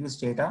journal entries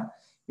data.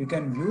 You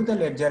can view the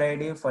ledger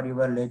ID for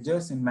your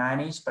ledgers in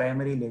manage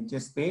primary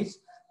ledgers page.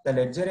 The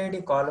ledger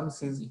ID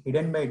columns is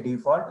hidden by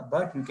default,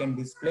 but you can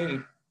display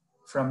it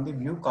from the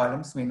view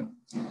columns menu.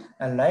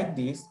 And like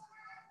this,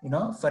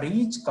 for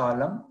each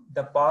column,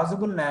 the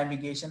possible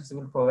navigations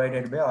will be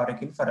provided by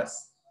Oracle for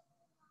us.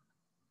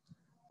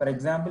 For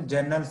example,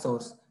 journal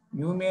source,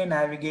 you may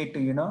navigate to,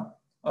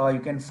 you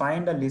can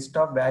find a list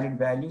of valid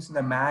values in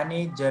the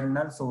manage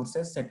journal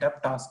sources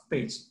setup task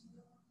page.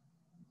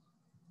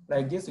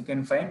 Like this, you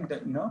can find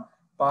the,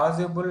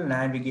 possible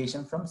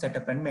navigation from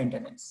setup and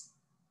maintenance.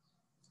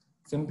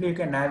 Simply, you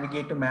can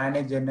navigate to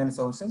manage journal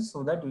sources,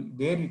 so that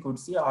there you could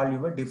see all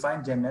your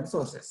defined journal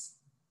sources.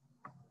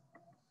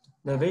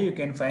 The way you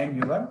can find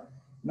your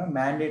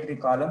mandatory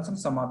columns and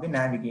some of the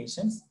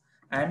navigations.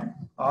 And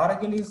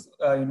Oracle is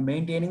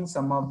maintaining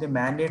some of the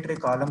mandatory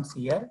columns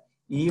here,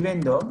 even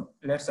though,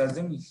 let's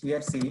assume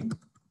here, see,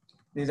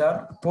 these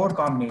are code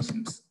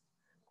combinations.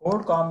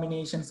 Code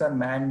combinations are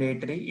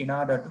mandatory in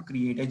order to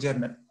create a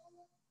journal.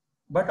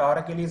 But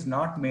Oracle is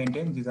not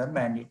maintaining these are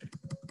mandatory,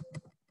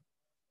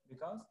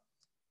 because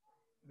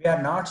we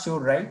are not sure,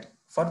 right?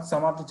 For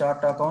some of the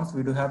chart accounts,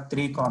 we do have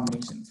 3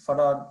 combinations.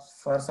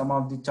 For some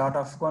of the chart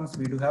accounts,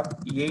 we do have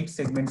 8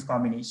 segments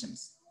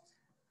combinations.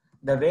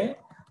 The way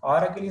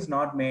Oracle is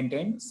not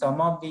maintained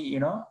some of the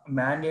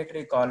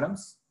mandatory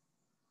columns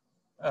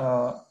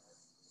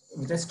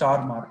with a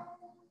star mark.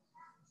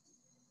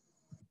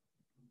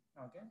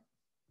 Okay.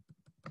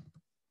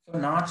 So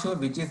not sure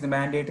which is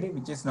mandatory,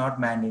 which is not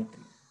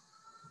mandatory.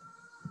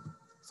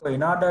 So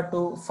in order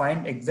to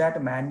find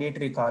exact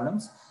mandatory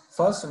columns,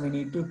 first we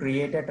need to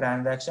create a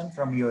transaction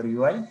from your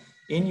UI.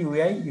 In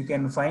UI, you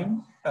can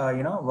find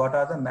what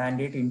are the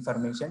mandate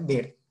information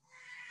there,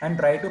 and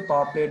try to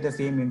populate the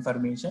same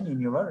information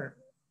in your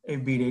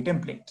FBDA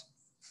template,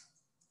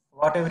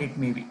 whatever it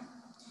may be.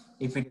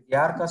 If it is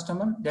your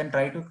customer, then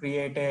try to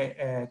create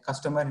a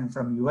customer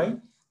from UI.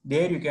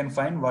 There you can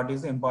find what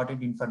is the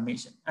important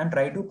information and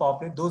try to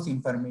populate those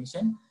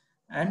information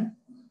and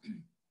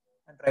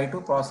try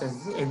to process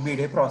the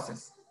everyday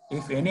process.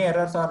 If any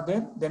errors are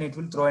there, then it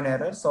will throw an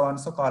error, so and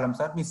so columns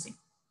are missing.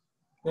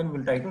 Then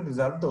we'll try to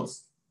resolve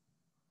those.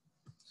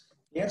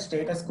 Here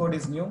status code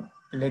is new,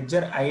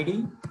 ledger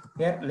ID.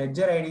 Here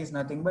ledger ID is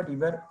nothing but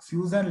your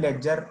Fusion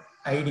ledger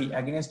ID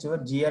against your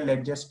GL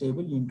ledgers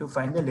table. You need to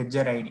find the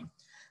ledger ID.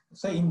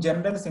 So in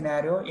general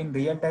scenario, in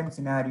real-time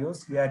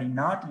scenarios, we are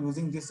not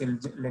using this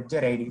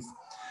ledger IDs.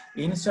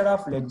 Instead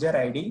of ledger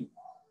ID,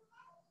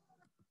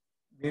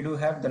 we do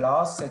have the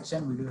last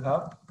section, we do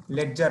have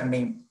ledger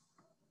name.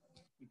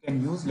 You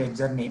can use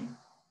ledger name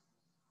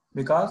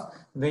because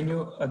when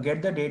you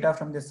get the data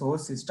from the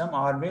source system,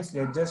 always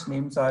ledger's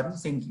names are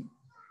syncing.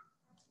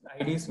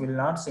 IDs will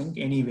not sync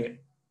anywhere.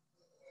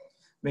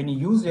 When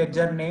you use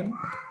ledger name,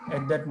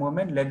 at that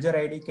moment, ledger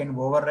ID can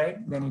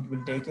override, then it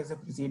will take as a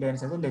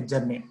precedence as a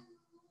ledger name.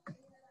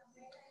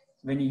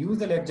 When you use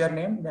the ledger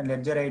name, then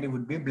ledger ID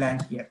would be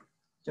blank here.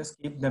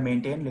 Just keep the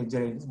maintain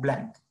ledger ID is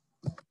blank.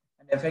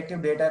 And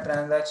effective data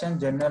transaction,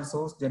 general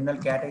source, general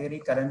category,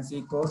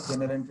 currency code,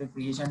 general entry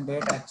creation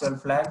date, actual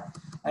flag,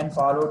 and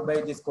followed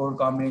by these code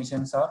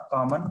combinations are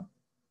common.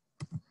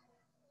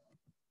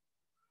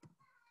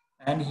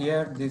 And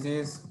here this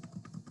is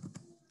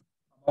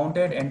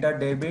mounted, enter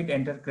debit,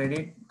 enter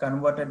credit,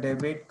 converted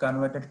debit,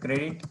 converted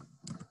credit,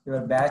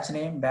 your batch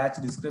name,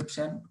 batch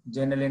description,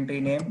 journal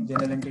entry name,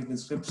 journal entry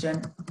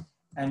description.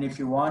 And if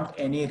you want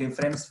any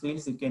reference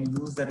fields, you can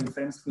use the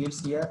reference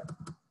fields here.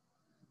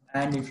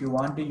 And if you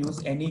want to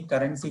use any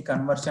currency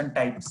conversion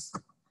types,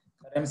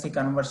 currency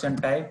conversion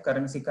type,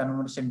 currency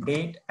conversion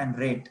date, and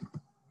rate,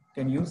 you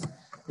can use.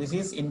 This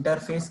is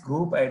interface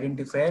group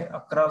identifier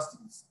across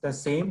the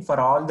same for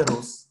all the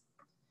rows.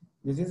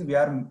 This is we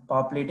are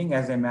populating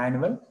as a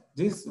manual.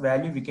 This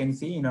value we can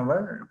see in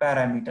our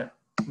parameter,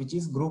 which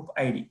is group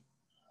ID.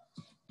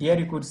 Here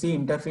you could see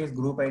interface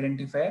group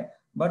identifier,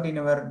 but in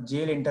our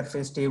GL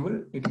interface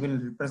table, it will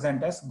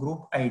represent as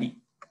group ID.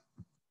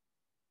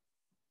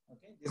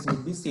 Okay, this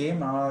would be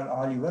same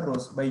all your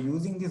rows. By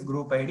using this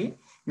group ID,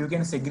 you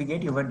can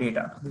segregate your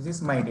data. This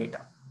is my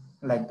data,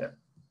 like that.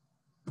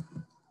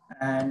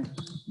 And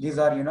these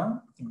are,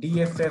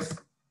 DFF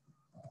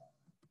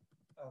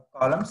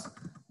columns.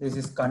 This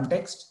is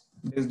context.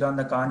 Based on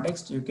the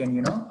context, you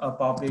can,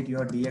 populate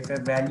your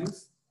DFF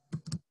values.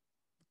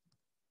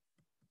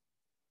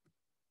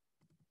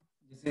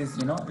 This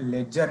is,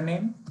 ledger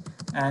name,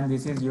 and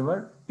this is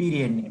your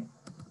period name.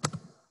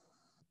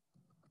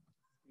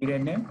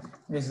 Period name.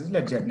 This is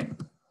ledger name.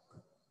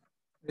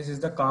 This is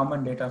the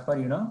common data for,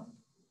 GL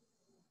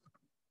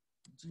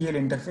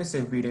interface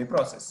everyday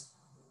process.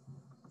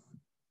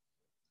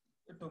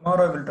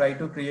 Tomorrow I will try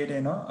to create,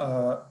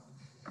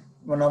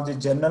 one of the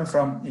journal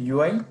from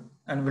UI,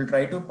 and we'll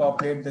try to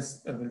populate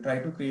this. We'll try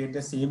to create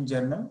the same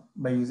journal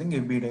by using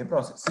everyday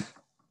process.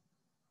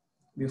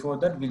 Before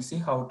that, we'll see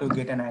how to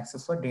get an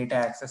access for data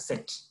access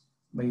set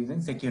by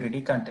using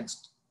security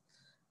context.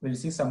 We'll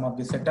see some of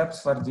the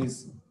setups for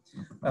these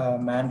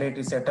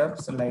mandatory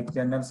setups like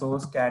general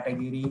source,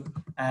 category,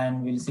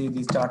 and we'll see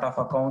the chart of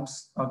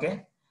accounts.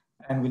 Okay,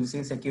 and we'll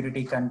see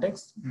security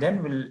context.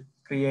 Then we'll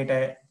create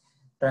a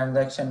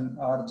transaction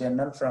or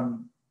journal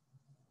from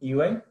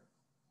UI,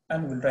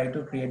 and we'll try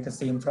to create the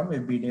same from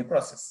everyday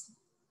process.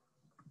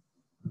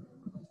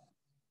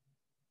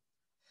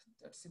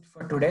 That's it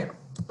for today.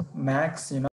 Max,